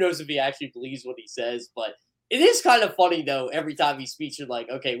about. Who knows if he actually believes what he says. But it is kind of funny, though, every time he's featured, like,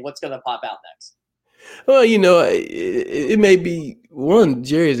 okay, what's going to pop out next? Well, it may be one.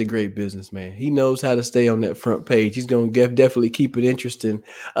 Jerry is a great businessman. He knows how to stay on that front page. He's going to definitely keep it interesting.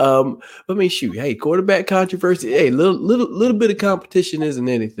 I mean, shoot, hey, quarterback controversy. Hey, little bit of competition isn't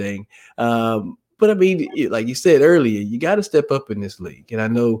anything. But I mean, like you said earlier, you got to step up in this league. And I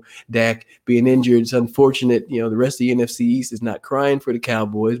know Dak being injured, it's unfortunate. The rest of the NFC East is not crying for the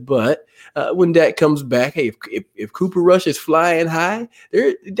Cowboys. But when Dak comes back, hey, if Cooper Rush is flying high,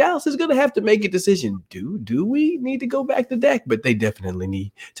 Dallas is going to have to make a decision. Do we need to go back to Dak? But they definitely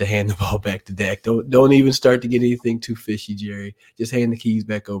need to hand the ball back to Dak. Don't even start to get anything too fishy, Jerry. Just hand the keys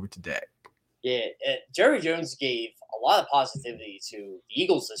back over to Dak. Yeah, Jerry Jones gave a lot of positivity to the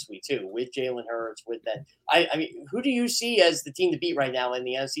Eagles this week, too, with Jalen Hurts, with that. I mean, who do you see as the team to beat right now in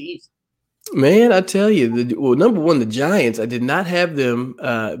the NFC East? Man, I tell you, number one, the Giants, I did not have them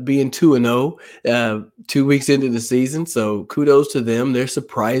being 2-0 2 weeks into the season, so kudos to them. They're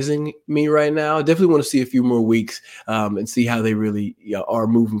surprising me right now. I definitely want to see a few more weeks and see how they really are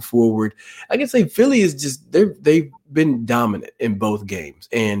moving forward. I can say Philly is just they've been dominant in both games,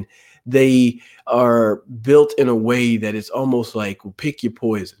 and they are built in a way that it's almost like, well, pick your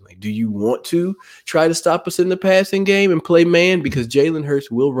poison. Like, do you want to try to stop us in the passing game and play man? Because Jalen Hurts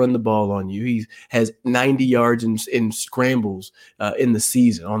will run the ball on you. He has 90 yards in scrambles on the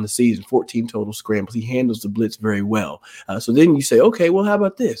season, 14 total scrambles. He handles the blitz very well. So then you say, okay, well, how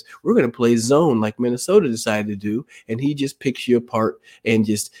about this? We're going to play zone like Minnesota decided to do, and he just picks you apart and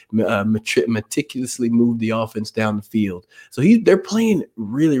just meticulously move the offense down the field. So they're playing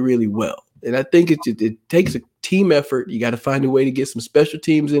really, really well. And I think it takes a team effort. You got to find a way to get some special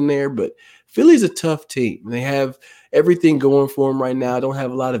teams in there. But Philly's a tough team. They have everything going for them right now. Don't have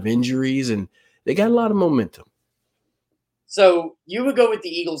a lot of injuries, and they got a lot of momentum. So you would go with the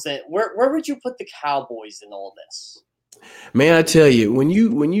Eagles. Then where would you put the Cowboys in all this? Man, I tell you, when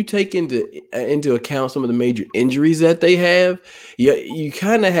you take into account some of the major injuries that they have, you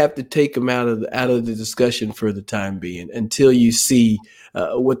kind of have to take them out of the discussion for the time being until you see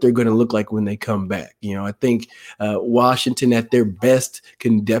what they're going to look like when they come back. I think Washington at their best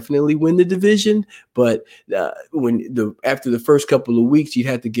can definitely win the division, but after the first couple of weeks, you'd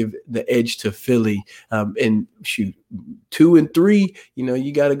have to give the edge to Philly. And shoot, 2 and 3,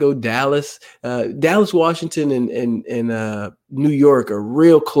 you got to go Dallas, Washington, and New York are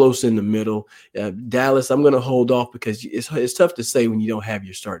real close in the middle. Dallas, I'm going to hold off because it's tough to say when you don't have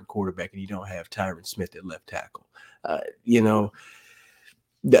your starting quarterback and you don't have Tyron Smith at left tackle.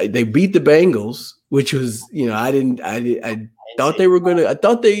 They beat the Bengals, which was, I thought they were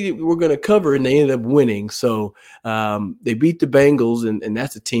gonna cover, and they ended up winning. So they beat the Bengals, and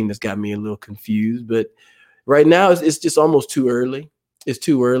that's a team that's got me a little confused. But right now, it's just almost too early. It's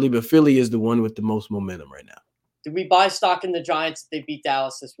too early, but Philly is the one with the most momentum right now. Did we buy stock in the Giants if they beat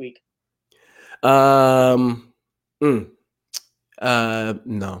Dallas this week? No.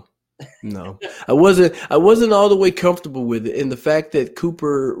 I wasn't all the way comfortable with it. And the fact that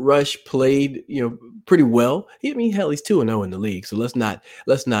Cooper Rush played, pretty well. I mean, hell, he's 2-0 in the league. So let's not,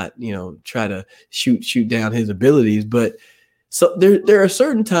 try to shoot down his abilities. But so there are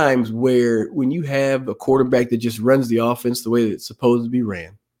certain times where when you have a quarterback that just runs the offense the way that it's supposed to be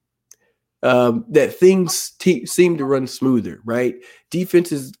ran, that things seem to run smoother, right?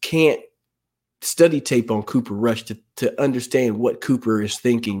 Defenses can't study tape on Cooper Rush to understand what Cooper is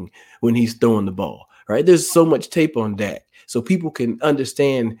thinking when he's throwing the ball, right? There's so much tape on Dak, so people can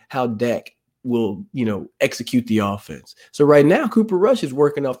understand how Dak will, execute the offense. So right now, Cooper Rush is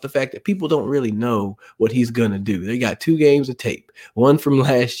working off the fact that people don't really know what he's going to do. They got 2 games of tape, one from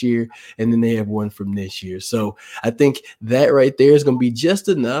last year, and then they have one from this year. So I think that right there is going to be just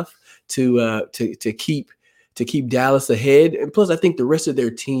enough to keep Dallas ahead. And plus, I think the rest of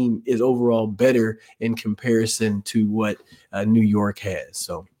their team is overall better in comparison to what New York has.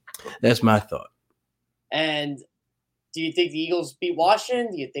 So that's my thought. And do you think the Eagles beat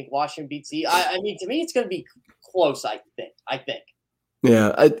Washington? Do you think Washington beats the? I mean, to me, it's going to be close. I think.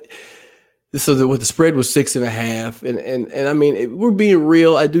 Yeah. So the spread was 6.5, and I mean, we're being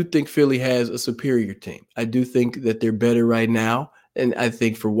real. I do think Philly has a superior team. I do think that they're better right now. And I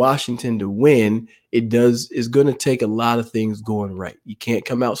think for Washington to win, is going to take a lot of things going right. You can't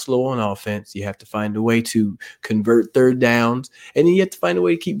come out slow on offense. You have to find a way to convert third downs, and then you have to find a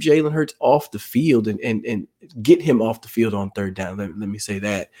way to keep Jalen Hurts off the field and get him off the field on third down. Let me say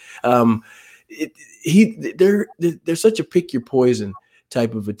that. They're such a pick your poison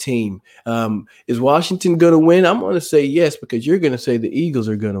type of a team. Is Washington going to win? I'm going to say yes, because you're going to say the Eagles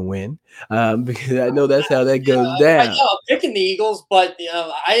are going to win, because I know that's how that goes down. I know I'm picking the Eagles, but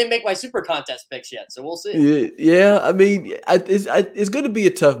I didn't make my super contest picks yet, so we'll see. Yeah, I mean, it's going to be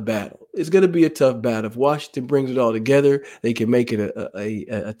a tough battle. It's going to be a tough battle. If Washington brings it all together, they can make it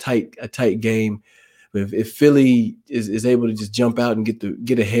a tight game. If Philly is able to just jump out and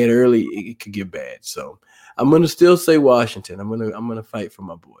get ahead early, it could get bad. So I'm going to still say Washington. I'm going to fight for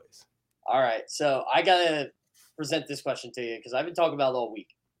my boys. All right, so I gotta present this question to you because I've been talking about it all week.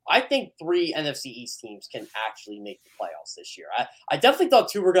 I think 3 NFC East teams can actually make the playoffs this year. I definitely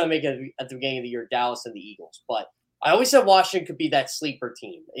thought 2 were going to make it at the beginning of the year, Dallas and the Eagles. But I always said Washington could be that sleeper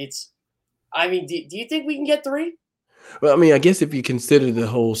team. Do you think we can get 3? Well, I mean, I guess if you consider the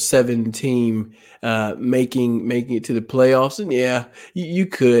whole 7-team making it to the playoffs, and yeah, you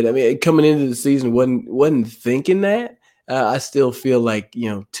could. I mean, coming into the season, wasn't thinking that. I still feel like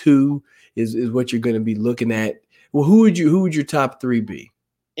 2 is what you're going to be looking at. Well, who would your top 3 be?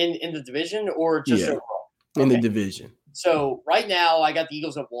 In the division or just overall? In the division. So right now I got the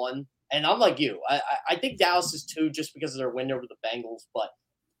Eagles at 1, and I'm like you. I think Dallas is 2 just because of their win over the Bengals, but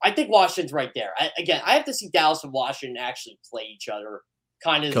I think Washington's right there. I have to see Dallas and Washington actually play each other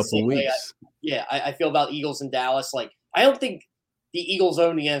kind of the same way. I feel about Eagles and Dallas. Like, I don't think the Eagles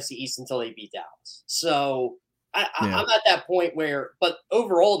own the NFC East until they beat Dallas. So I'm at that point where – but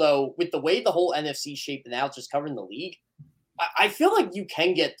overall, though, with the way the whole NFC is shaping out, just covering the league, I feel like you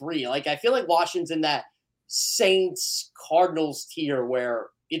can get 3. Like, I feel like Washington's in that Saints-Cardinals tier where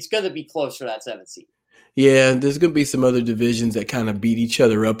it's going to be close for that 7th seed. Yeah, there's going to be some other divisions that kind of beat each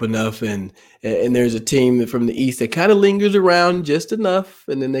other up enough, and there's a team from the East that kind of lingers around just enough,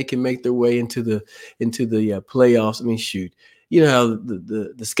 and then they can make their way into the playoffs. I mean, shoot, you know how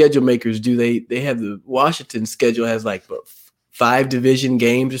the schedule makers do. They have the Washington schedule has like 5 division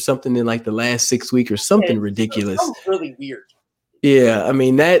games or something in like the last 6 weeks or something ridiculous. It's really weird. Yeah, I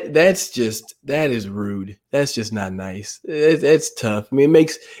mean that is rude. That's just not nice. It's tough. I mean,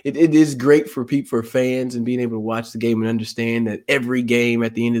 it is great for fans and being able to watch the game and understand that every game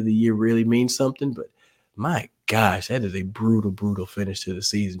at the end of the year really means something. But my gosh, that is a brutal finish to the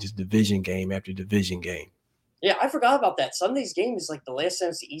season. Just division game after division game. Yeah, I forgot about that. Sunday's game is like the last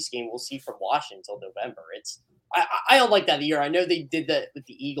NFC East game we'll see from Washington until November. I don't like that year. I know they did that with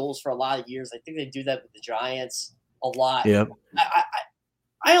the Eagles for a lot of years. I think they do that with the Giants a lot. Yep.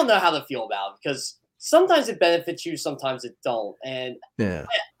 I don't know how to feel about it because sometimes it benefits you, sometimes it don't. And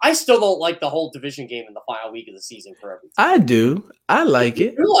I still don't like the whole division game in the final week of the season for every team. I do. I like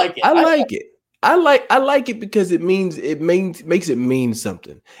it. You like it. I like it. I like it because it makes it mean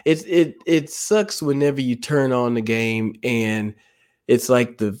something. It sucks whenever you turn on the game and it's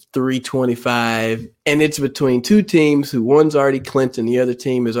like the 3:25 and it's between 2 teams who one's already clinched and the other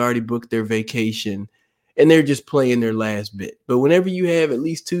team has already booked their vacation. And they're just playing their last bit. But whenever you have at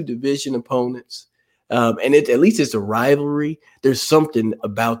least 2 division opponents, and at least it's a rivalry, there's something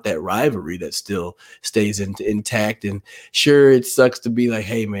about that rivalry that still stays intact. And sure, it sucks to be like,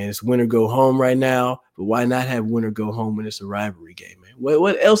 hey, man, it's win or go home right now. But why not have win or go home when it's a rivalry game, man?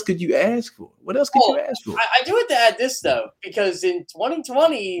 What else could you ask for? What else could you ask for? I do have to add this, though, because in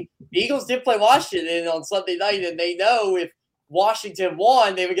 2020, the Eagles did play Washington on Sunday night, and they know if Washington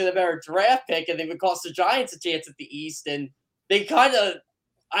won, they would get a better draft pick, and they would cost the Giants a chance at the East. And they kind of,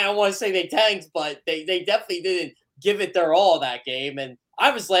 I don't want to say they tanked, but they definitely didn't give it their all that game. And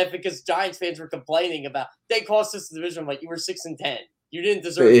I was laughing because Giants fans were complaining about they cost us the division. I'm like, you were 6-10. You didn't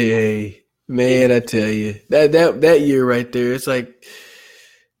deserve it. Hey, man, I tell you, that year right there, it's like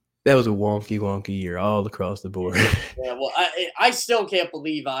that was a wonky year all across the board. Yeah, well, I still can't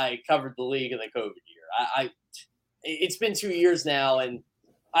believe I covered the league in the COVID year. It's been 2 years now, and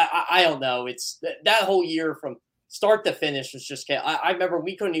I don't know. It's that whole year from start to finish was just – I remember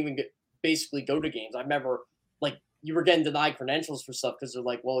we couldn't even basically go to games. I remember, like, you were getting denied credentials for stuff because they're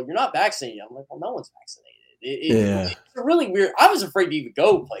like, well, you're not vaccinated. I'm like, well, no one's vaccinated. It's really weird. I was afraid to even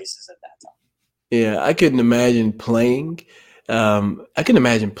go places at that time. Yeah, I couldn't imagine playing. I couldn't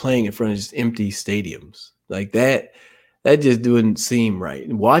imagine playing in front of just empty stadiums like that. That just didn't seem right.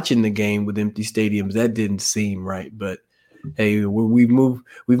 And watching the game with empty stadiums, that didn't seem right. But hey, we've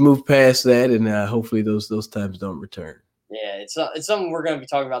moved past that, and hopefully those times don't return. Yeah, it's something we're going to be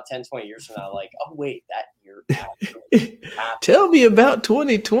talking about 10, 20 years from now. Like, oh wait, that year. Tell me about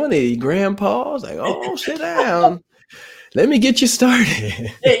 2020, Grandpa's like, oh, sit down. Let me get you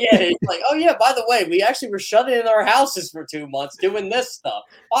started. Yeah. It's like, oh yeah, by the way, we actually were shut in our houses for 2 months doing this stuff,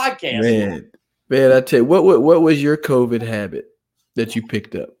 podcasting. Man, I tell you, what was your COVID habit that you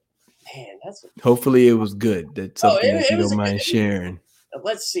picked up? Man, hopefully it was good. That's something that you don't mind sharing.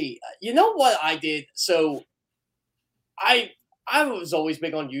 let's see. You know what I did? So I was always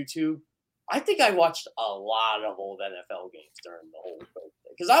big on YouTube. I think I watched a lot of old NFL games during the whole thing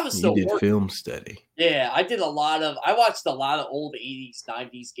because I was still working. Film study. Yeah, I watched a lot of old 80s,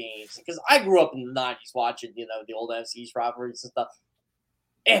 90s games because I grew up in the 90s watching, the old NFC East rivalries and stuff.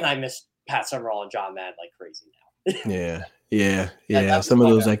 And I miss Pat Summerall and John Madden like crazy now. Yeah. Some of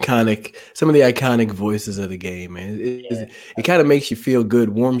the iconic voices of the game, man. It kind of makes you feel good,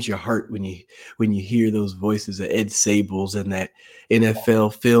 warms your heart when you hear those voices of Ed Sables and that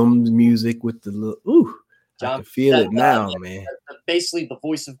NFL film music with the little I can feel it now, man. Basically the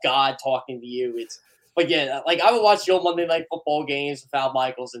voice of God talking to you. But yeah, like I would watch the old Monday Night Football games with Al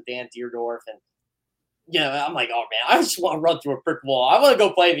Michaels and Dan Deerdorf, and I'm like, oh man, I just want to run through a brick wall. I want to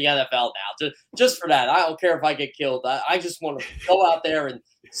go play in the NFL now, just for that. I don't care if I get killed. I just want to go out there and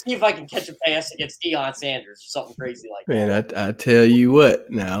see if I can catch a pass against Deion Sanders or something crazy like that. Man, I tell you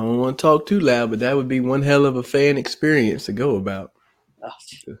what. Now I don't want to talk too loud, but that would be one hell of a fan experience to go about.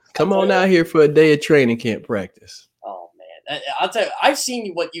 Come on out here for a day of training camp practice. Oh man, I'll tell you, I've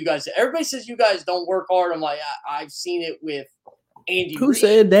seen what you guys. Everybody says you guys don't work hard. I'm like, I've seen it with Andy. Who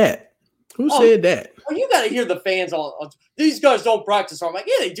said that? Who said that? Well, you got to hear the fans on these guys don't practice hard. I'm like,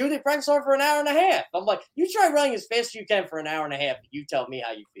 yeah, they do. They practice hard for an hour and a half. I'm like, you try running as fast as you can for an hour and a half. And you tell me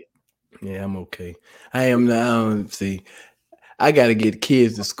how you feel. Yeah, I'm okay. I am now. See, I got to get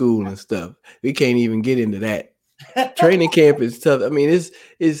kids to school and stuff. We can't even get into that. Training camp is tough. I mean,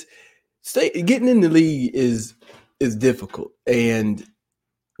 getting in the league is difficult, and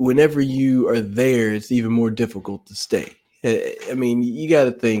whenever you are there, it's even more difficult to stay. I mean, you got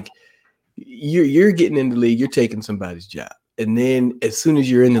to think. You're getting in the league, you're taking somebody's job. And then as soon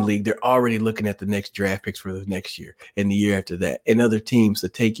as you're in the league, they're already looking at the next draft picks for the next year and the year after that and other teams to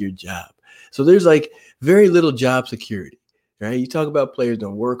take your job. So there's like very little job security, right? You talk about players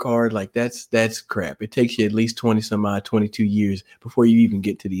don't work hard. Like that's crap. It takes you at least 22 years before you even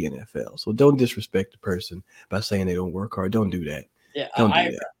get to the NFL. So don't disrespect the person by saying they don't work hard. Don't do that. Yeah,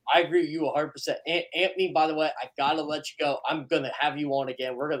 I agree with you 100%. Anthony, by the way, I got to let you go. I'm going to have you on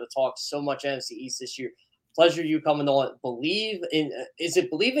again. We're going to talk so much NFC East this year. Pleasure you coming on. Believe in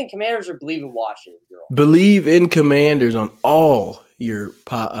Commanders or Believe in Washington? Believe in Commanders on all your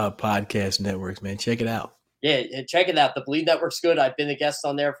podcast networks, man. Check it out. Yeah, check it out. The Believe Network's good. I've been a guest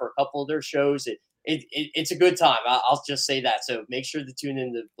on there for a couple of their shows. It's a good time. I'll just say that. So make sure to tune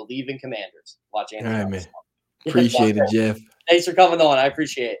in to Believe in Commanders. Watch Anthony. All right, man. Appreciate it, Jeff. Thanks for coming on. I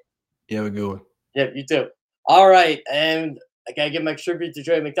appreciate it. You have a good one. Yeah, you too. All right. And I got to give my tribute to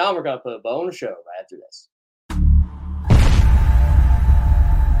Joey McDonald. We're going to put a bow on the show right after this.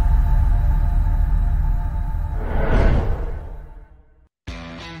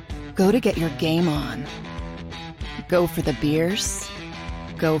 Go to get your game on. Go for the beers.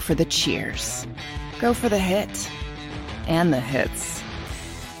 Go for the cheers. Go for the hit and the hits.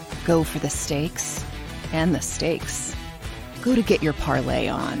 Go for the stakes and the stakes. Go to get your parlay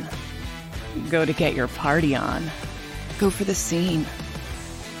on. Go to get your party on. Go for the scene.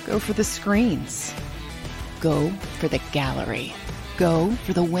 Go for the screens. Go for the gallery. Go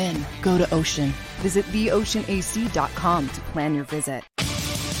for the win. Go to Ocean. Visit theoceanac.com to plan your visit.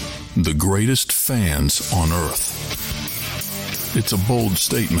 The greatest fans on earth. It's a bold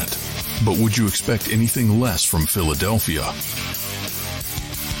statement, but would you expect anything less from Philadelphia?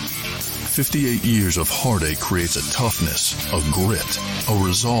 58 years of heartache creates a toughness, a grit, a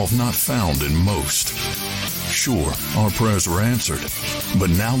resolve not found in most. Sure, our prayers were answered, but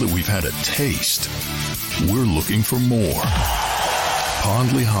now that we've had a taste, we're looking for more.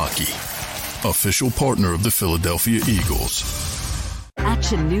 Pondley Hockey, official partner of the Philadelphia Eagles.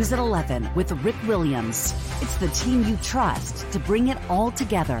 Action News at 11 with Rick Williams. It's the team you trust to bring it all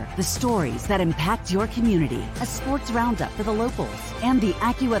together. The stories that impact your community. A sports roundup for the locals. And the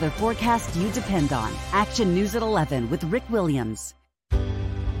AccuWeather forecast you depend on. Action News at 11 with Rick Williams.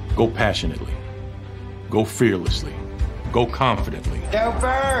 Go passionately. Go fearlessly. Go confidently. Go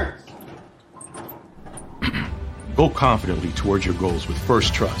Birds! Go confidently towards your goals with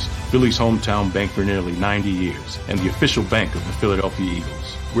First Trust, Philly's hometown bank for nearly 90 years, and the official bank of the Philadelphia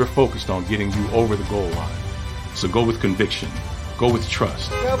Eagles. We're focused on getting you over the goal line. So go with conviction, go with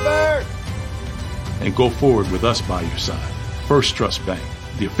trust, Go Birds! and go forward with us by your side. First Trust Bank,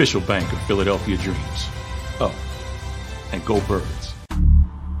 the official bank of Philadelphia dreams. Oh, and go Birds.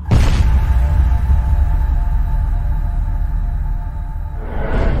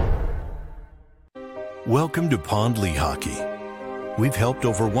 Welcome to Pondley Hockey. We've helped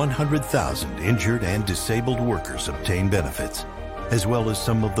over 100,000 injured and disabled workers obtain benefits, as well as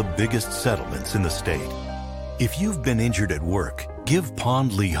some of the biggest settlements in the state. If you've been injured at work, give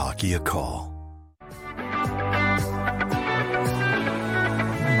Pond Lehocky a call.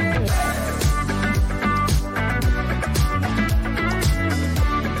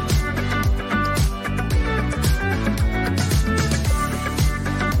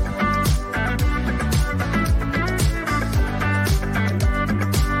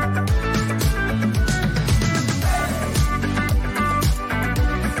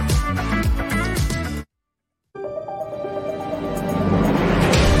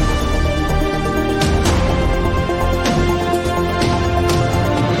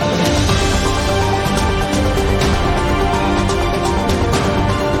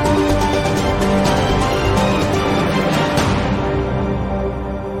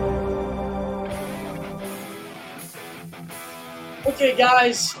 Okay,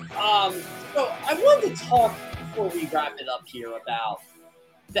 guys, so I wanted to talk before we wrap it up here about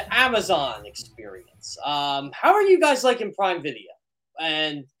the Amazon experience. How are you guys liking Prime Video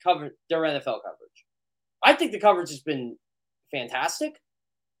and their NFL coverage? I think the coverage has been fantastic.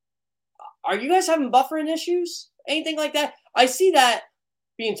 Are you guys having buffering issues? Anything like that? I see that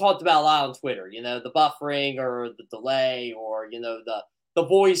being talked about a lot on Twitter, the buffering or the delay or, the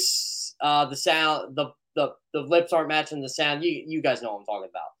voice, the sound, the lips aren't matching the sound. You guys know what I'm talking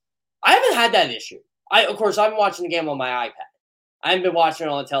about. I haven't had that issue. Of course, I'm watching the game on my iPad. I haven't been watching it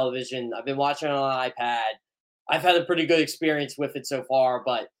on television. I've been watching it on an iPad. I've had a pretty good experience with it so far,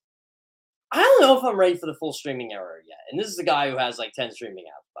 but I don't know if I'm ready for the full streaming era yet. And this is a guy who has like 10 streaming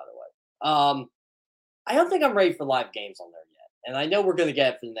apps, by the way. I don't think I'm ready for live games on there yet. And I know we're going to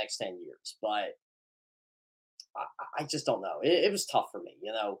get it for the next 10 years, but I just don't know. It was tough for me,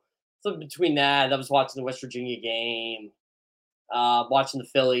 So between that, I was watching the West Virginia game, watching the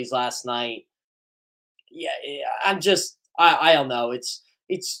Phillies last night. Yeah, I don't know.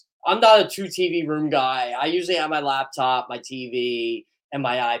 I'm not a 2 TV room guy. I usually have my laptop, my TV, and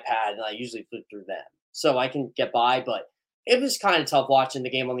my iPad, and I usually flip through them. So I can get by, but it was kind of tough watching the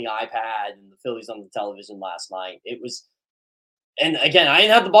game on the iPad and the Phillies on the television last night. And again, I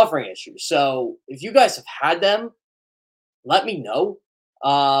didn't have the buffering issue. So if you guys have had them, let me know.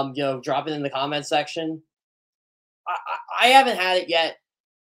 Drop it in the comment section. I haven't had it yet.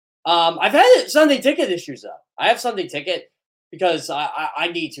 I've had Sunday ticket issues though. I have Sunday ticket because I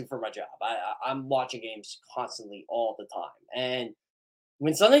need to for my job. I'm watching games constantly all the time. And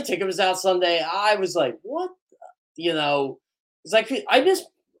when Sunday ticket was out Sunday, I was like, what? It's like I missed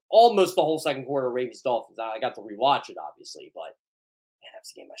almost the whole second quarter of Ravens Dolphins. I got to rewatch it obviously, but man,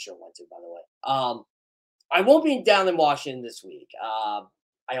 that's the game I sure went to, by the way. I won't be down in Washington this week.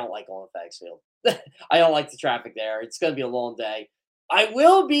 I don't like going to FedEx Field. I don't like the traffic there. It's going to be a long day. I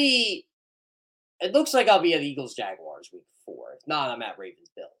will be – it looks like I'll be at Eagles-Jaguars week 4. If not, I'm at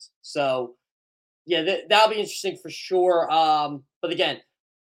Ravens-Bills. So, yeah, that'll be interesting for sure. But again,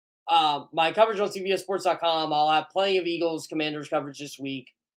 my coverage on CBSSports.com, I'll have plenty of Eagles Commanders coverage this week.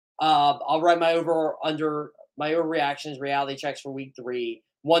 I'll write my overreactions, reality checks for week 3.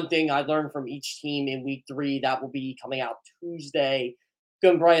 One thing I learned from each team in week 3, that will be coming out Tuesday.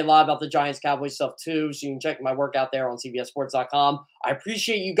 Going to write a lot about the Giants-Cowboys stuff too, so you can check my work out there on CBSSports.com. I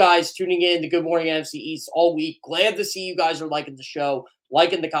appreciate you guys tuning in to Good Morning NFC East all week. Glad to see you guys are liking the show,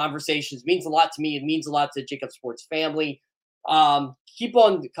 liking the conversations. It means a lot to me. It means a lot to the JAKIB Sports family. Keep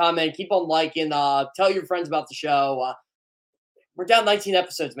on commenting. Keep on liking. Tell your friends about the show. We're down 19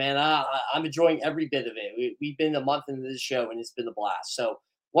 episodes, man. I'm enjoying every bit of it. We've been a month into this show, and it's been a blast. So,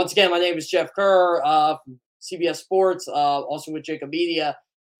 once again, my name is Jeff Kerr from CBS Sports, also with JAKIB Media.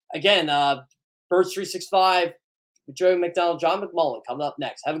 Again, Birds 365 with Joey McDonald, John McMullen coming up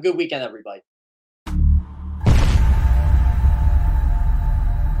next. Have a good weekend, everybody.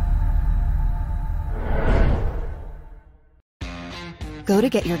 Go to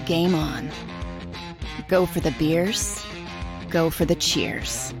get your game on. Go for the beers. Go for the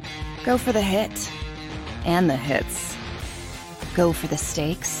cheers. Go for the hit and the hits. Go for the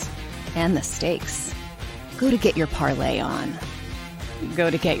stakes and the stakes. Go to get your parlay on. Go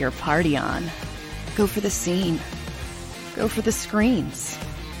to get your party on. Go for the scene. Go for the screens.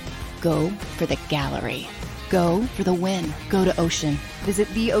 Go for the gallery. Go for the win. Go to Ocean. Visit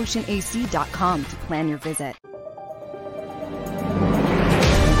theoceanac.com to plan your visit.